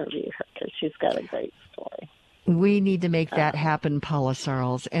to interview her because she's got a great story. We need to make that happen, Paula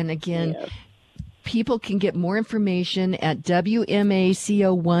Sarlls. And again, yes. People can get more information at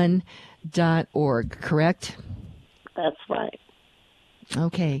WMACO1.org, correct? That's right.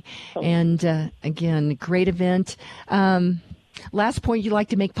 Okay. And again, great event. Last point you'd like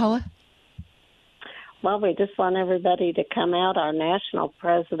to make, Paula? Well, we just want everybody to come out. Our national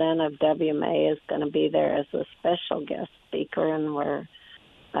president of WMA is going to be there as a special guest speaker, and we're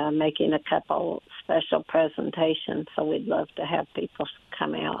making a couple special presentations, so we'd love to have people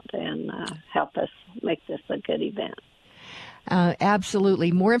come out and help us make this a good event.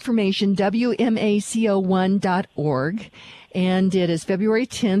 Absolutely. More information, WMACO1.org. And it is February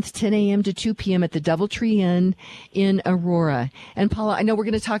 10th, 10 a.m. to 2 p.m. at the Doubletree Inn in Aurora. And Paula, I know we're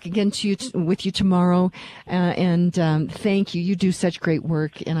going to talk again with you tomorrow. And thank you. You do such great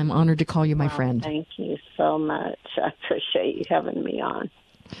work, and I'm honored to call you my friend. Thank you so much. I appreciate you having me on.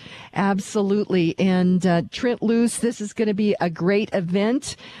 Absolutely. And Trent Loos, this is going to be a great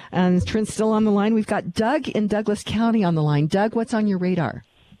event. Trent's still on the line. We've got Doug in Douglas County on the line. Doug, what's on your radar?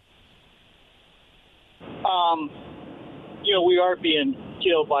 We are being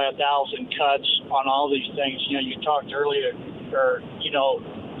killed by 1,000 cuts on all these things. You talked earlier,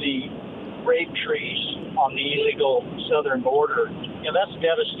 the rape trees on the illegal southern border. That's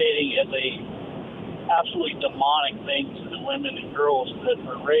devastating as a absolutely demonic thing to the women and girls that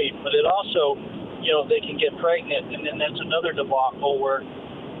are raped. But it also, they can get pregnant, and then that's another debacle where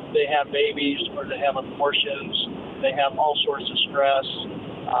they have babies or they have abortions. They have all sorts of stress.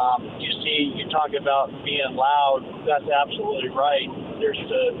 You talk about being loud. That's absolutely right. There's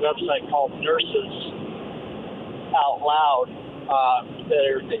a website called Nurses Out Loud that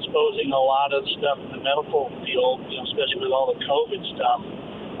are exposing a lot of stuff in the medical field, especially with all the COVID stuff.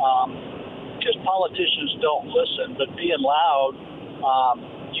 Because politicians don't listen, but being loud,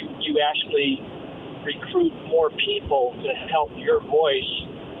 you actually recruit more people to help your voice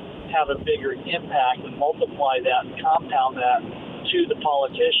have a bigger impact and multiply that and compound that to the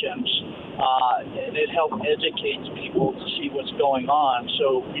politicians, and it helps educate people to see what's going on.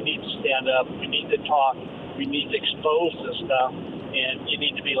 So we need to stand up, we need to talk, we need to expose this stuff, and you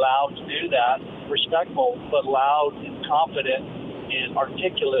need to be loud to do that, respectful, but loud and confident and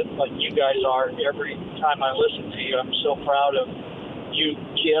articulate like you guys are. Every time I listen to you, I'm so proud of you,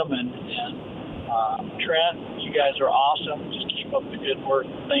 Kim, and Trent. You guys are awesome. Just keep up the good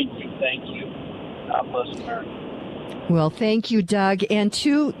work. Thank you. God bless America. Well, thank you, Doug. And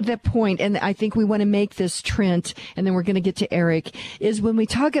to the point, and I think we want to make this, Trent, and then we're going to get to Eric, is when we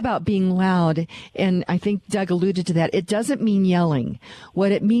talk about being loud, and I think Doug alluded to that, it doesn't mean yelling.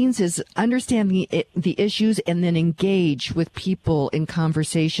 What it means is understand the issues and then engage with people in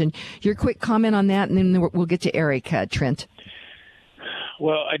conversation. Your quick comment on that, and then we'll get to Eric, Trent.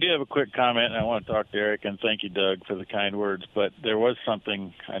 Well, I do have a quick comment, and I want to talk to Eric, and thank you, Doug, for the kind words. But there was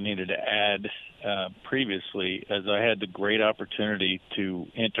something I needed to add previously, as I had the great opportunity to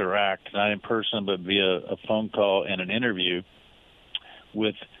interact, not in person, but via a phone call and an interview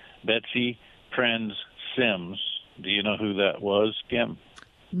with Betsy Prenz Sims. Do you know who that was, Kim?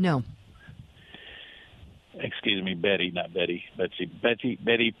 No. Excuse me, Betty, not Betty.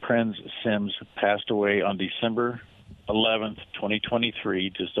 Betty Prenz Sims passed away on December 11th, 2023,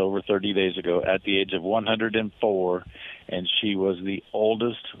 just over 30 days ago, at the age of 104, and she was the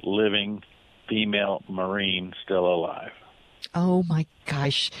oldest living female Marine still alive. Oh my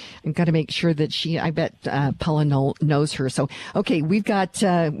gosh! I've got to make sure that I bet Paula knows her. So, okay, we've got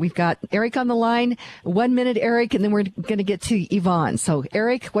Eric on the line. 1 minute, Eric, and then we're going to get to Yvonne. So,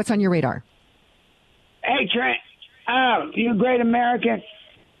 Eric, what's on your radar? Hey, Trent, you great American.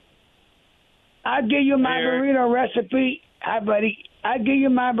 I'll give you my burrito recipe. Hi, buddy. I'll give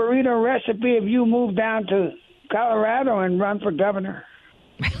you my burrito recipe if you move down to Colorado and run for governor.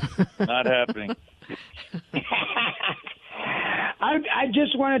 Not happening. I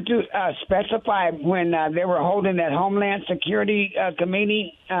just wanted to specify when they were holding that Homeland Security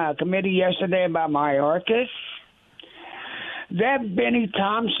committee yesterday about Mayorkas, that Benny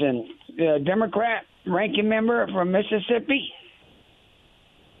Thompson, the Democrat ranking member from Mississippi,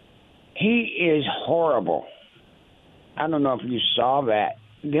 he is horrible. I don't know if you saw that.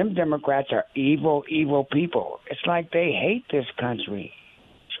 Them Democrats are evil, evil people. It's like they hate this country.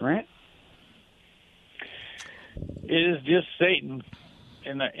 Trent? It is just Satan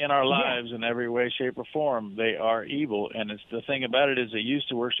in our lives in every way, shape, or form. They are evil, and it's the thing about it is they used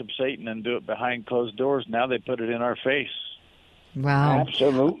to worship Satan and do it behind closed doors. Now they put it in our face. Wow.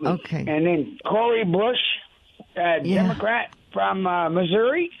 Absolutely. Okay. And then Cori Bush, Democrat from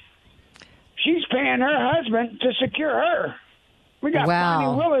Missouri, she's paying her husband to secure her. We got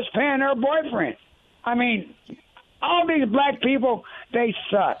Bonnie Willis paying her boyfriend. I mean, all these black people, they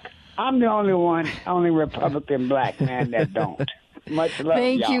suck. I'm the only Republican black man that don't. Much love,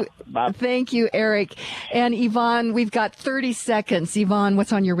 Thank y'all. you. Bye. Thank you, Eric. And Yvonne, we've got 30 seconds. Yvonne,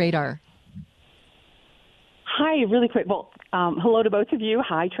 what's on your radar? Hi, really quick. Well, hello to both of you.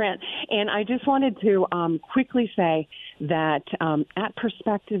 Hi, Trent. And I just wanted to quickly say that at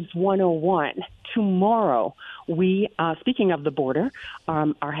Perspectives 101, tomorrow, we, speaking of the border,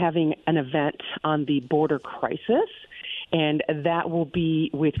 are having an event on the border crisis. And that will be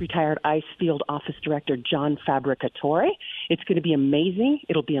with retired ICE Field Office Director John Fabricatore. It's going to be amazing.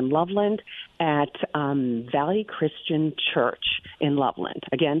 It'll be in Loveland at Valley Christian Church in Loveland.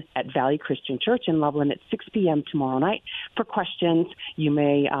 Again, at Valley Christian Church in Loveland at 6 p.m. tomorrow night. For questions, you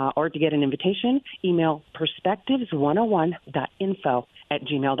may, or to get an invitation, email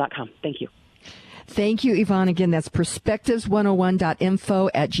perspectives101.info@gmail.com. Thank you. Thank you, Yvonne. Again, that's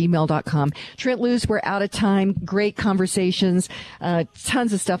perspectives101.info@gmail.com. Trent Loos, we're out of time. Great conversations.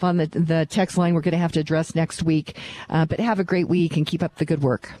 Tons of stuff on the text line we're going to have to address next week. But have a great week and keep up the good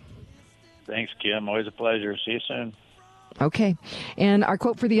work. Thanks, Kim. Always a pleasure. See you soon. Okay. And our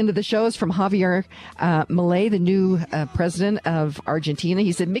quote for the end of the show is from Javier Milei, the new president of Argentina.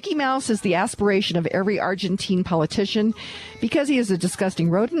 He said, "Mickey Mouse is the aspiration of every Argentine politician because he is a disgusting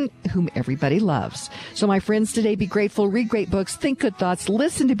rodent whom everybody loves." So, my friends, today be grateful, read great books, think good thoughts,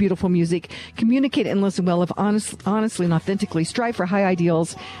 listen to beautiful music, communicate and listen well, live honestly and authentically, strive for high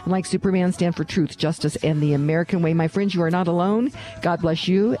ideals, and like Superman, stand for truth, justice, and the American way. My friends, you are not alone. God bless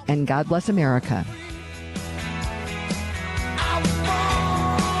you, and God bless America.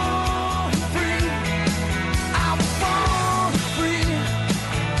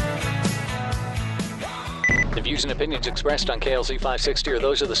 The views and opinions expressed on KLZ 560 are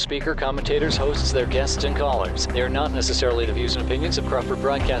those of the speaker, commentators, hosts, their guests, and callers. They are not necessarily the views and opinions of Crawford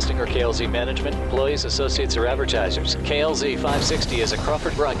Broadcasting or KLZ management, employees, associates, or advertisers. KLZ 560 is a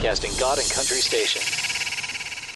Crawford Broadcasting God and Country station.